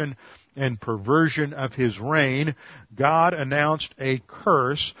corruption and perversion of his reign, God announced a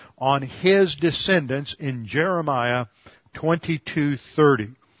curse on his descendants in Jeremiah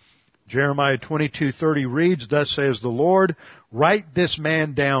 22:30. Jeremiah 22:30 reads, "Thus says the Lord, write this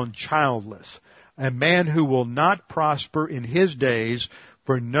man down childless, a man who will not prosper in his days,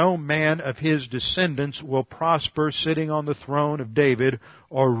 for no man of his descendants will prosper sitting on the throne of David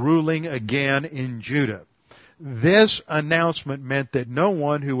or ruling again in Judah. This announcement meant that no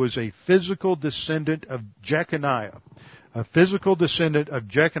one who was a physical descendant of Jeconiah,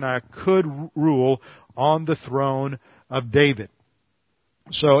 could rule on the throne of David.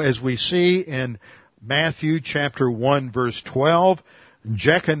 So as we see in Matthew chapter 1 verse 12,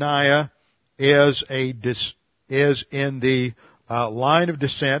 Jeconiah is in the line of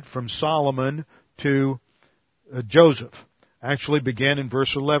descent from Solomon to Joseph. Actually began in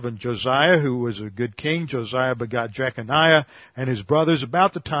verse 11. Josiah, who was a good king, Josiah begot Jeconiah and his brothers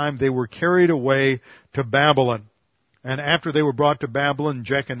about the time they were carried away to Babylon. And after they were brought to Babylon,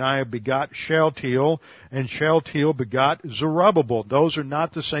 Jeconiah begot Shealtiel, and Shealtiel begot Zerubbabel. Those are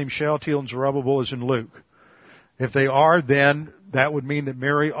not the same Shealtiel and Zerubbabel as in Luke. If they are, then that would mean that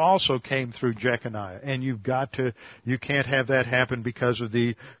Mary also came through Jeconiah. And you can't have that happen because of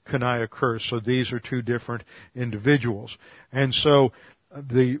the Coniah curse. So these are two different individuals. And so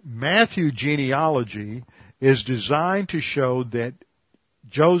the Matthew genealogy is designed to show that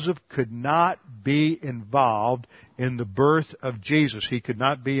Joseph could not be involved in the birth of Jesus. He could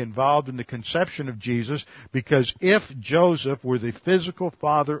not be involved in the conception of Jesus, because if Joseph were the physical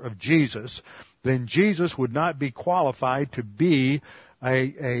father of Jesus, then Jesus would not be qualified to be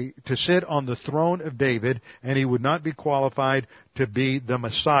to sit on the throne of David, and he would not be qualified to be the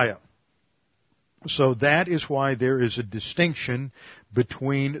Messiah. So that is why there is a distinction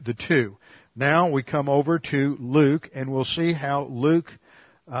between the two. Now we come over to Luke, and we'll see how Luke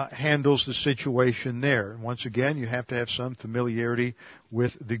handles the situation there. And once again, you have to have some familiarity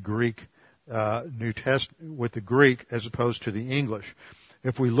with the Greek New Testament, with the Greek as opposed to the English.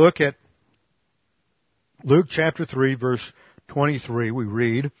 If we look at Luke chapter 3, verse 23, we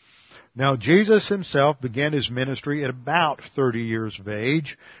read, "Now Jesus himself began his ministry at about 30 years of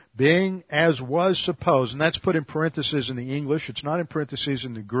age, being as was supposed," and that's put in parentheses in the English. It's not in parentheses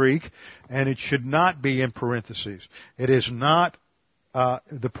in the Greek, and it should not be in parentheses. It is not,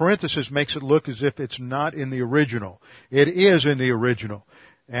 the parenthesis makes it look as if it's not in the original. It is in the original.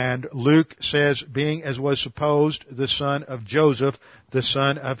 And Luke says, being as was supposed, the son of Joseph, the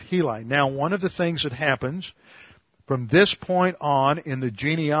son of Heli. Now, one of the things that happens from this point on in the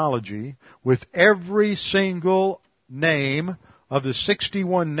genealogy, with every single name of the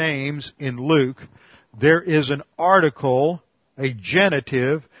 61 names in Luke, there is an article, a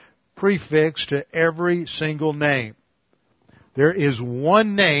genitive, prefixed to every single name. There is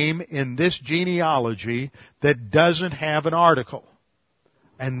one name in this genealogy that doesn't have an article.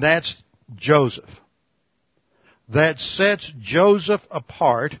 And that's Joseph. That sets Joseph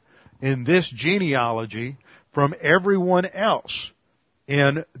apart in this genealogy from everyone else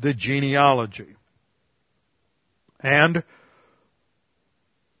in the genealogy. And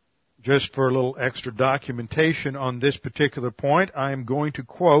just for a little extra documentation on this particular point, I am going to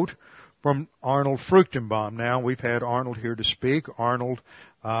quote from Arnold Fruchtenbaum. Now, we've had Arnold here to speak. Arnold,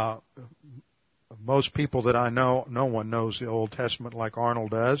 most people that I know, no one knows the Old Testament like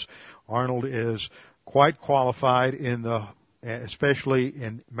Arnold does. Arnold is quite qualified especially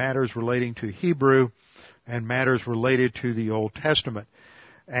in matters relating to Hebrew and matters related to the Old Testament.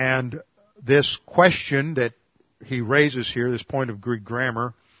 And this question that he raises here, this point of Greek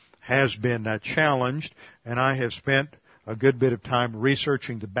grammar, has been challenged, and I have spent a good bit of time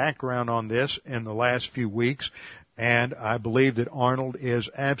researching the background on this in the last few weeks, and I believe that Arnold is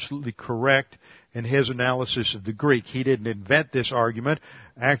absolutely correct in his analysis of the Greek. He didn't invent this argument.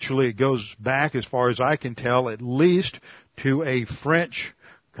 Actually, it goes back, as far as I can tell, at least to a French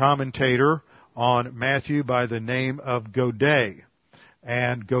commentator on Matthew by the name of Godet.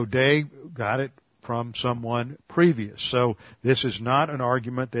 And Godet got it from someone previous. So this is not an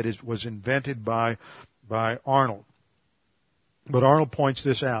argument that was invented by Arnold. But Arnold points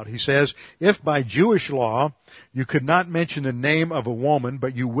this out. He says, if by Jewish law you could not mention the name of a woman,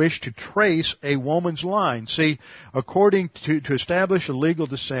 but you wish to trace a woman's line. See, according to establish a legal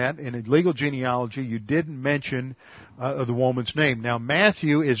descent in a legal genealogy, you didn't mention the woman's name. Now,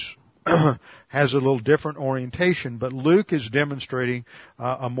 Matthew has a little different orientation, but Luke is demonstrating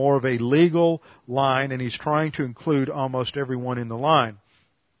a more of a legal line, and he's trying to include almost everyone in the line.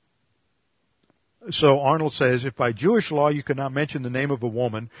 So Arnold says, if by Jewish law you could not mention the name of a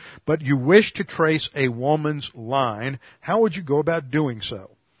woman, but you wish to trace a woman's line, how would you go about doing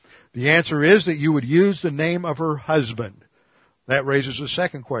so? The answer is that you would use the name of her husband. That raises a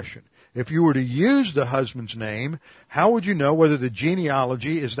second question. If you were to use the husband's name, how would you know whether the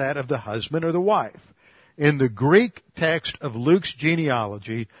genealogy is that of the husband or the wife? In the Greek text of Luke's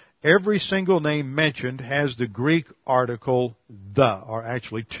genealogy, every single name mentioned has the Greek article the, or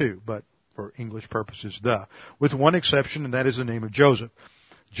actually two, but for English purposes the, with one exception, and that is the name of Joseph.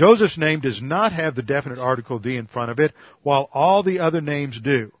 Joseph's name does not have the definite article the in front of it, while all the other names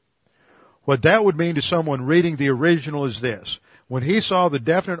do. What that would mean to someone reading the original is this. When he saw the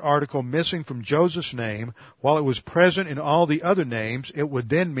definite article missing from Joseph's name, while it was present in all the other names, it would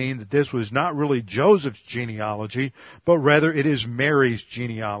then mean that this was not really Joseph's genealogy, but rather it is Mary's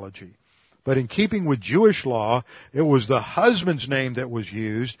genealogy. But in keeping with Jewish law, it was the husband's name that was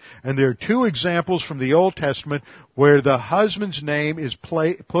used, and there are two examples from the Old Testament where the husband's name is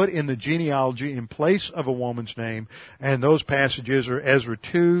put in the genealogy in place of a woman's name, and those passages are Ezra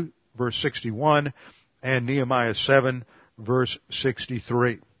 2, verse 61, and Nehemiah 7, verse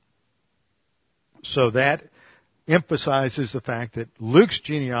 63. So that emphasizes the fact that Luke's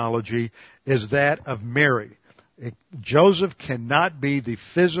genealogy is that of Mary. Joseph cannot be the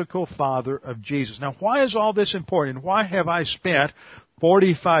physical father of Jesus. Now, why is all this important? And why have I spent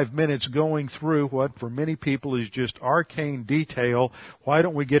 45 minutes going through what for many people is just arcane detail? Why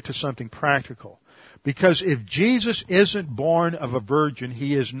don't we get to something practical? Because if Jesus isn't born of a virgin,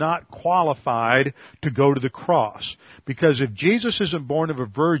 he is not qualified to go to the cross. Because if Jesus isn't born of a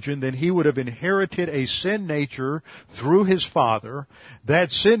virgin, then he would have inherited a sin nature through his father.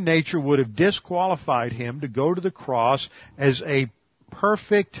 That sin nature would have disqualified him to go to the cross as a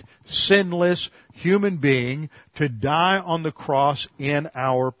perfect, sinless human being to die on the cross in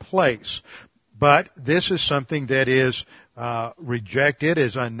our place. But this is something that is rejected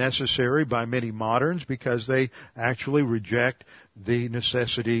as unnecessary by many moderns because they actually reject the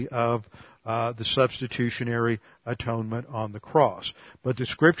necessity of the substitutionary atonement on the cross. But the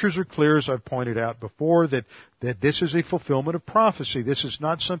Scriptures are clear, as I've pointed out before, that this is a fulfillment of prophecy. This is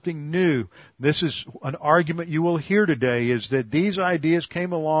not something new. This is an argument you will hear today, is that these ideas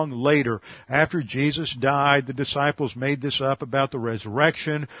came along later. After Jesus died, the disciples made this up about the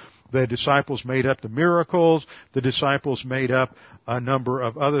resurrection. The disciples made up the miracles. The disciples made up a number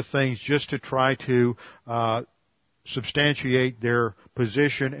of other things just to try to substantiate their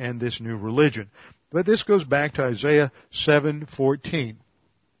position and this new religion. But this goes back to Isaiah 7:14,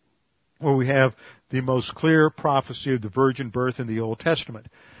 where we have the most clear prophecy of the virgin birth in the Old Testament.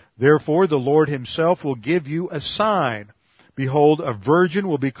 Therefore, the Lord himself will give you a sign. Behold, a virgin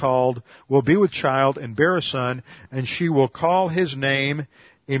will be with child and bear a son, and she will call his name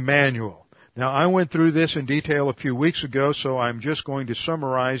Emmanuel. Now, I went through this in detail a few weeks ago, so I'm just going to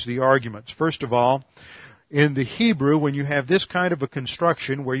summarize the arguments. First of all, in the Hebrew, when you have this kind of a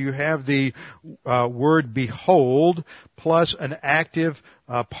construction where you have the word behold plus an active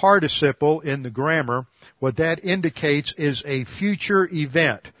participle in the grammar, what that indicates is a future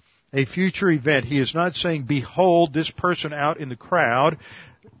event. A future event. He is not saying, behold this person out in the crowd.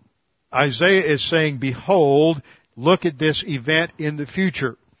 Isaiah is saying, behold, look at this event in the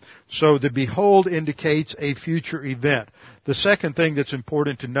future. So the behold indicates a future event. The second thing that's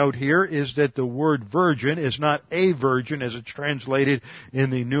important to note here is that the word virgin is not a virgin as it's translated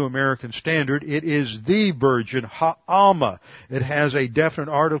in the New American Standard. It is the virgin, ha'alma. It has a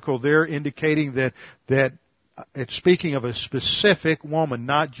definite article there indicating that it's speaking of a specific woman,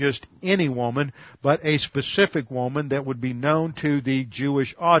 not just any woman, but a specific woman that would be known to the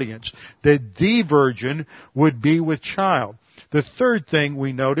Jewish audience. That the virgin would be with child. The third thing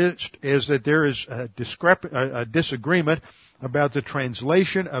we noticed is that there is a disagreement about the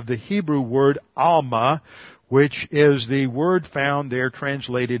translation of the Hebrew word alma, which is the word found there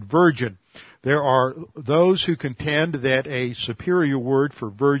translated virgin. There are those who contend that a superior word for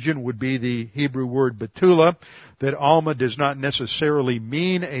virgin would be the Hebrew word betula, that alma does not necessarily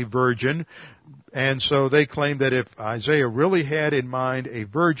mean a virgin, and so they claim that if Isaiah really had in mind a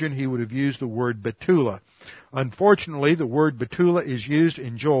virgin, he would have used the word betula. Unfortunately, the word betula is used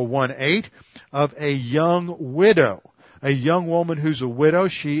in Joel 1:8 of a young widow. A young woman who's a widow,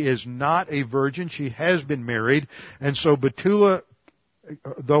 she is not a virgin, she has been married, and so betula,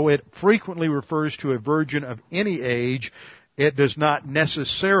 though it frequently refers to a virgin of any age, it does not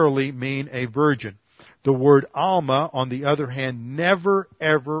necessarily mean a virgin. The word alma, on the other hand, never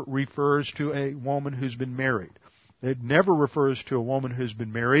ever refers to a woman who's been married. It never refers to a woman who's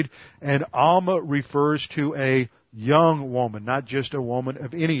been married, and alma refers to a young woman, not just a woman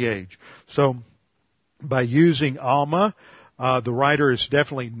of any age. So, by using alma, The writer is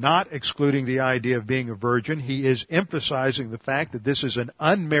definitely not excluding the idea of being a virgin. He is emphasizing the fact that this is an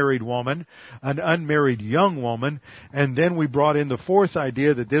unmarried woman, an unmarried young woman, and then we brought in the fourth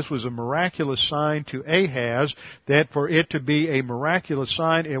idea that this was a miraculous sign to Ahaz, that for it to be a miraculous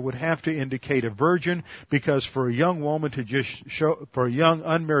sign, it would have to indicate a virgin, because for a young woman to just show, for a young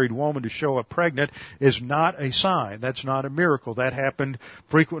unmarried woman to show up pregnant is not a sign. That's not a miracle. That happened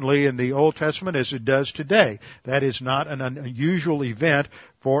frequently in the Old Testament as it does today. That is not an unusual event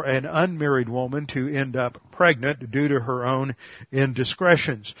for an unmarried woman to end up pregnant due to her own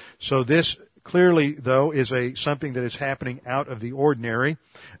indiscretions. So this clearly, though, is something that is happening out of the ordinary,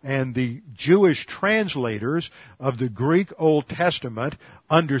 and the Jewish translators of the Greek Old Testament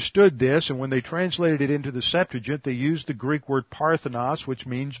understood this, and when they translated it into the Septuagint, they used the Greek word parthenos, which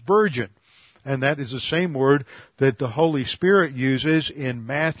means virgin. And that is the same word that the Holy Spirit uses in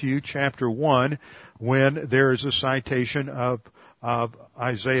Matthew chapter 1 when there is a citation of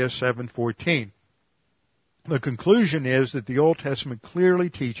Isaiah 7:14. The conclusion is that the Old Testament clearly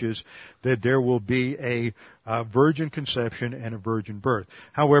teaches that there will be a virgin conception and a virgin birth.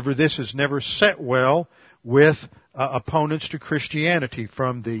 However, this has never set well with opponents to Christianity.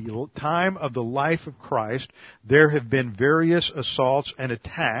 From the time of the life of Christ, there have been various assaults and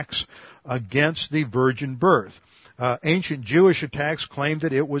attacks against the virgin birth. Ancient Jewish attacks claimed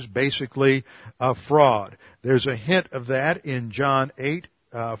that it was basically a fraud. There's a hint of that in John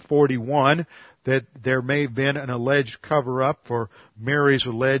 8:41, that there may have been an alleged cover-up for Mary's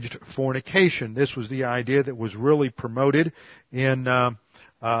alleged fornication. This was the idea that was really promoted in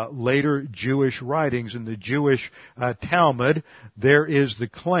later Jewish writings. In the Jewish Talmud, there is the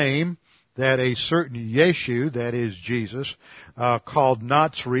claim that a certain Yeshu, that is Jesus, called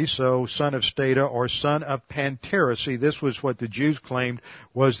Natsri, so son of Stata or son of Pantera. See, this was what the Jews claimed,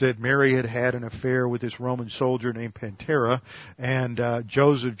 was that Mary had had an affair with this Roman soldier named Pantera, and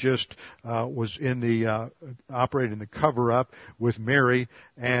Joseph just was operating the cover-up with Mary,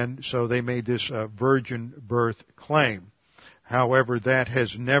 and so they made this virgin birth claim. However, that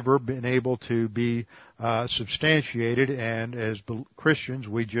has never been able to be substantiated, and as Christians,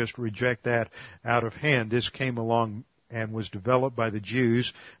 we just reject that out of hand. This came along and was developed by the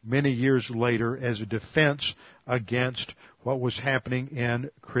Jews many years later as a defense against what was happening in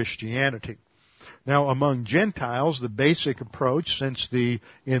Christianity. Now, among Gentiles, the basic approach since the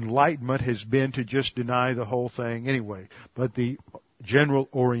Enlightenment has been to just deny the whole thing anyway. But the general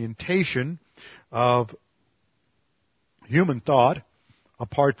orientation of human thought,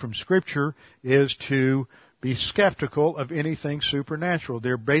 apart from Scripture, is to be skeptical of anything supernatural.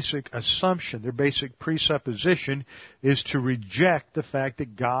 Their basic assumption, their basic presupposition is to reject the fact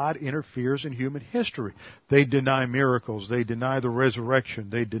that God interferes in human history. They deny miracles. They deny the resurrection.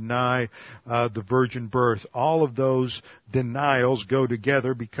 They deny the virgin birth. All of those denials go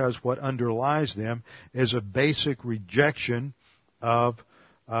together because what underlies them is a basic rejection of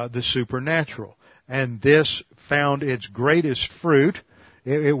the supernatural. And this found its greatest fruit.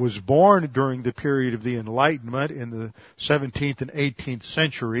 It was born during the period of the Enlightenment in the 17th and 18th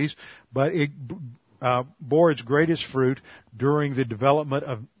centuries, but it bore its greatest fruit during the development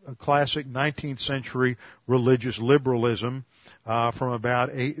of a classic 19th century religious liberalism from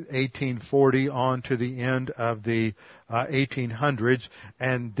about 1840 on to the end of the 1800s.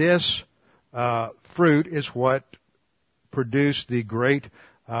 And this fruit is what produced the great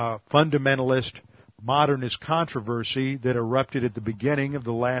fundamentalist modernist controversy that erupted at the beginning of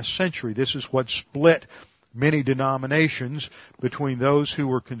the last century. This is what split many denominations between those who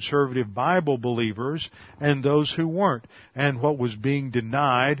were conservative Bible believers and those who weren't. And what was being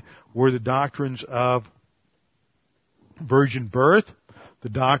denied were the doctrines of virgin birth, the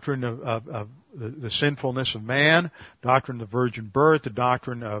doctrine of the sinfulness of man, doctrine of the virgin birth, the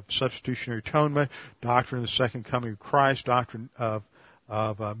doctrine of substitutionary atonement, doctrine of the second coming of Christ, doctrine of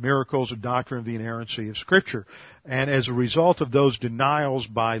miracles, a doctrine of the inerrancy of Scripture. And as a result of those denials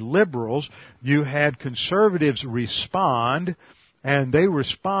by liberals, you had conservatives respond, and they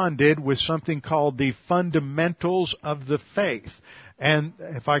responded with something called the fundamentals of the faith. And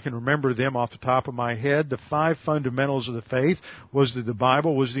if I can remember them off the top of my head, the 5 fundamentals of the faith was that the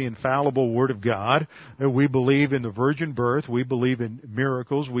Bible was the infallible Word of God. We believe in the virgin birth. We believe in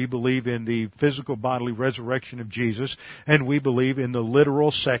miracles. We believe in the physical bodily resurrection of Jesus. And we believe in the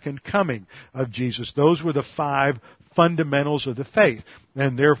literal second coming of Jesus. Those were the 5 fundamentals of the faith.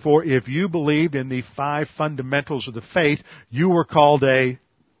 And therefore, if you believed in the 5 fundamentals of the faith, you were called a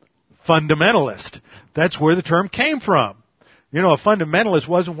fundamentalist. That's where the term came from. You know, a fundamentalist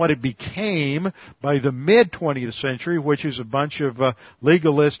wasn't what it became by the mid-20th century, which is a bunch of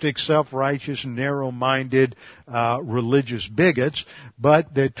legalistic, self-righteous, narrow-minded religious bigots,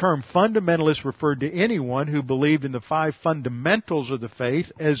 but the term fundamentalist referred to anyone who believed in the 5 fundamentals of the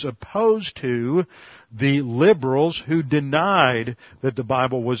faith as opposed to the liberals who denied that the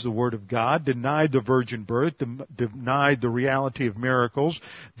Bible was the Word of God, denied the virgin birth, denied the reality of miracles,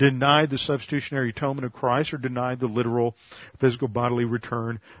 denied the substitutionary atonement of Christ, or denied the literal physical bodily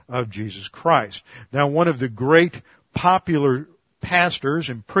return of Jesus Christ. Now, one of the great popular pastors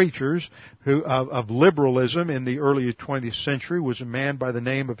and preachers of liberalism in the early 20th century was a man by the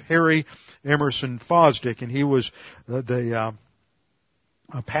name of Harry Emerson Fosdick, and he was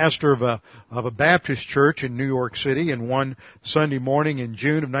a pastor of a Baptist church in New York City. And one Sunday morning in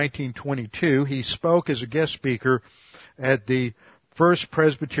June of 1922, he spoke as a guest speaker at the First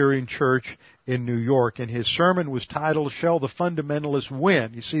Presbyterian Church in New York, and his sermon was titled, "Shall the Fundamentalists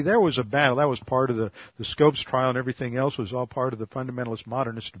Win?" You see, there was a battle. That was part of the Scopes trial, and everything else was all part of the fundamentalist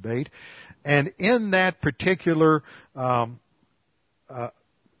modernist debate. And in that particular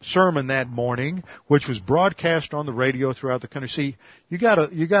sermon that morning, which was broadcast on the radio throughout the country. See, you gotta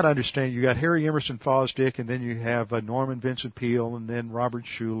understand, you got Harry Emerson Fosdick, and then you have Norman Vincent Peale, and then Robert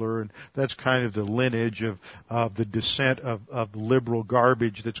Schuller, and that's kind of the lineage of the descent of liberal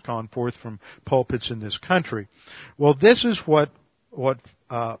garbage that's gone forth from pulpits in this country. Well, this is what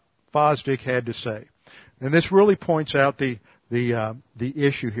Fosdick had to say. And this really points out the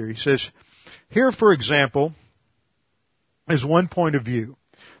issue here. He says, here, for example, is one point of view,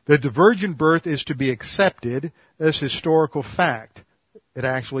 that the virgin birth is to be accepted as historical fact. It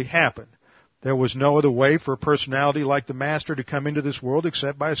actually happened. There was no other way for a personality like the Master to come into this world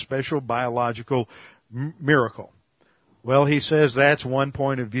except by a special biological miracle. Well, he says that's one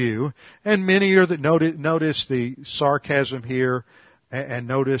point of view, and many are that notice the sarcasm here, and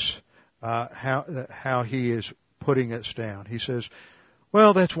notice how he is putting us down. He says,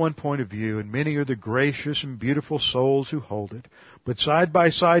 well, that's one point of view, and many are the gracious and beautiful souls who hold it. But side by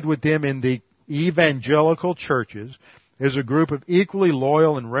side with them in the evangelical churches is a group of equally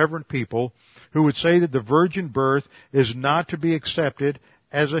loyal and reverent people who would say that the virgin birth is not to be accepted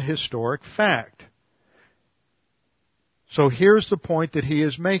as a historic fact. So here's the point that he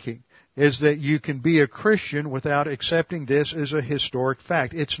is making, is that you can be a Christian without accepting this as a historic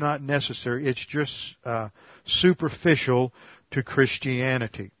fact. It's not necessary. It's just superficial to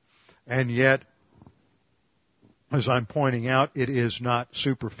Christianity. And yet, as I'm pointing out, it is not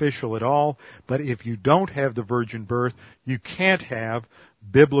superficial at all. But if you don't have the virgin birth, you can't have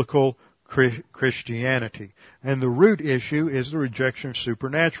biblical Christianity. And the root issue is the rejection of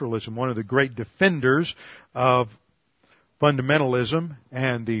supernaturalism. One of the great defenders of fundamentalism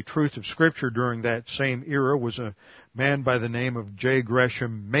and the truth of Scripture during that same era was a man by the name of J.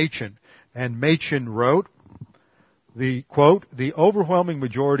 Gresham Machen. And Machen wrote, quote, the overwhelming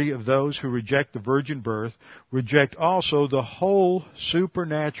majority of those who reject the virgin birth reject also the whole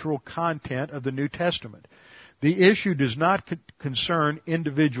supernatural content of the New Testament. The issue does not concern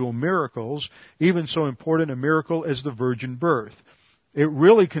individual miracles, even so important a miracle as the virgin birth. It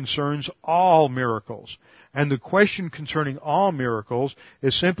really concerns all miracles. And the question concerning all miracles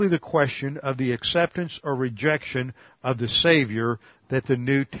is simply the question of the acceptance or rejection of the Savior that the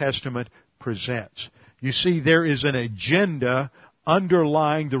New Testament presents. You see, there is an agenda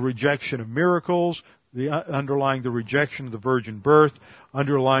underlying the rejection of miracles, underlying the rejection of the virgin birth,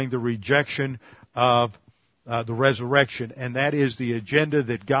 underlying the rejection of the resurrection. And that is the agenda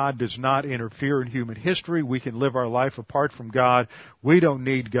that God does not interfere in human history. We can live our life apart from God. We don't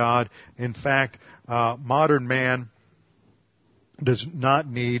need God. In fact, modern man does not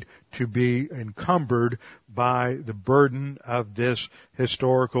need to be encumbered by the burden of this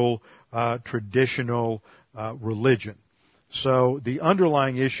historical, traditional religion. So the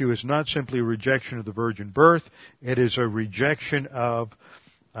underlying issue is not simply a rejection of the virgin birth. It is a rejection of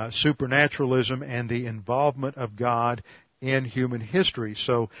supernaturalism and the involvement of God in human history.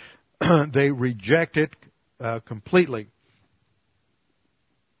 So they reject it completely.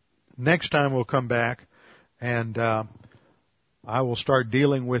 Next time we'll come back and I will start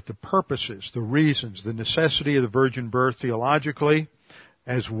dealing with the purposes, the reasons, the necessity of the virgin birth theologically,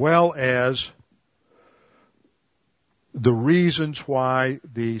 as well as the reasons why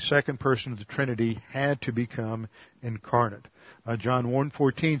the second person of the Trinity had to become incarnate. John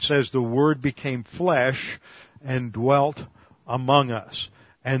 1:14 says, the Word became flesh and dwelt among us.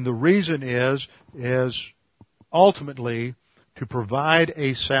 And the reason is ultimately to provide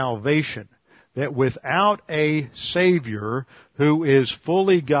a salvation that without a Savior who is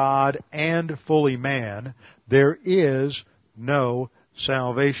fully God and fully man, there is no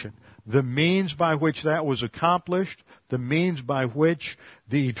salvation. The means by which that was accomplished, the means by which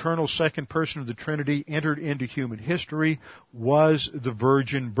the eternal second person of the Trinity entered into human history was the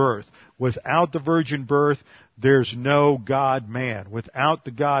virgin birth. Without the virgin birth, there's no God-man. Without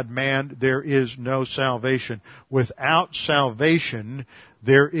the God-man, there is no salvation. Without salvation,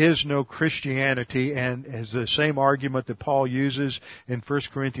 there is no Christianity, and as the same argument that Paul uses in 1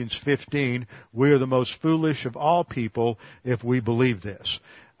 Corinthians 15, we are the most foolish of all people if we believe this,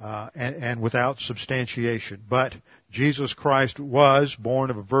 and without substantiation. But Jesus Christ was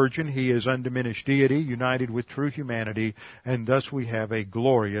born of a virgin. He is undiminished deity, united with true humanity, and thus we have a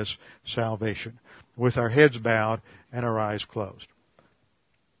glorious salvation. With our heads bowed and our eyes closed.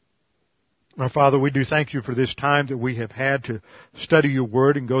 Our Father, we do thank you for this time that we have had to study your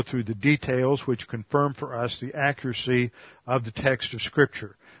word and go through the details which confirm for us the accuracy of the text of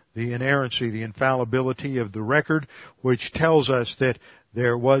Scripture, the inerrancy, the infallibility of the record, which tells us that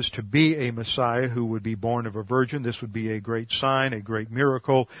there was to be a Messiah who would be born of a virgin. This would be a great sign, a great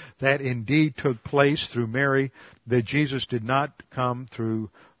miracle that indeed took place through Mary, that Jesus did not come through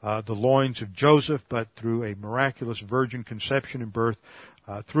the loins of Joseph, but through a miraculous virgin conception and birth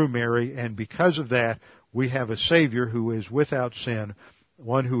through Mary. And because of that, we have a Savior who is without sin,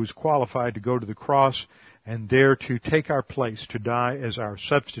 one who is qualified to go to the cross and there to take our place, to die as our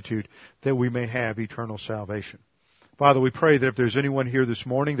substitute, that we may have eternal salvation. Father, we pray that if there's anyone here this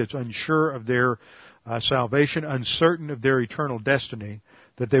morning that's unsure of their salvation, uncertain of their eternal destiny,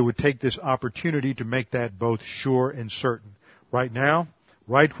 that they would take this opportunity to make that both sure and certain. Right now,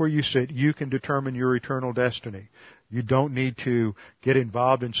 right where you sit, you can determine your eternal destiny. You don't need to get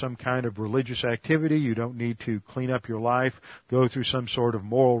involved in some kind of religious activity. You don't need to clean up your life, go through some sort of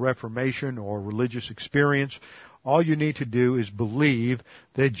moral reformation or religious experience. All you need to do is believe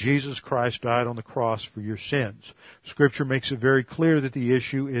that Jesus Christ died on the cross for your sins. Scripture makes it very clear that the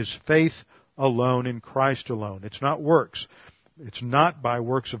issue is faith alone in Christ alone. It's not works. It's not by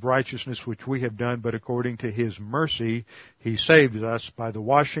works of righteousness which we have done, but according to His mercy, He saves us by the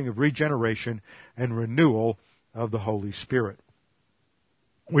washing of regeneration and renewal of the Holy Spirit.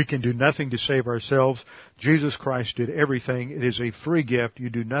 We can do nothing to save ourselves. Jesus Christ did everything. It is a free gift. You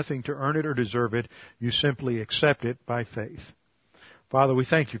do nothing to earn it or deserve it. You simply accept it by faith. Father, we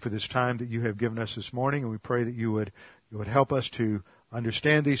thank you for this time that you have given us this morning, and we pray that you would help us to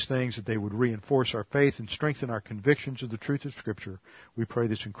understand these things, that they would reinforce our faith and strengthen our convictions of the truth of Scripture. We pray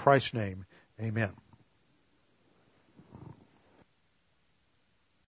this in Christ's name. Amen.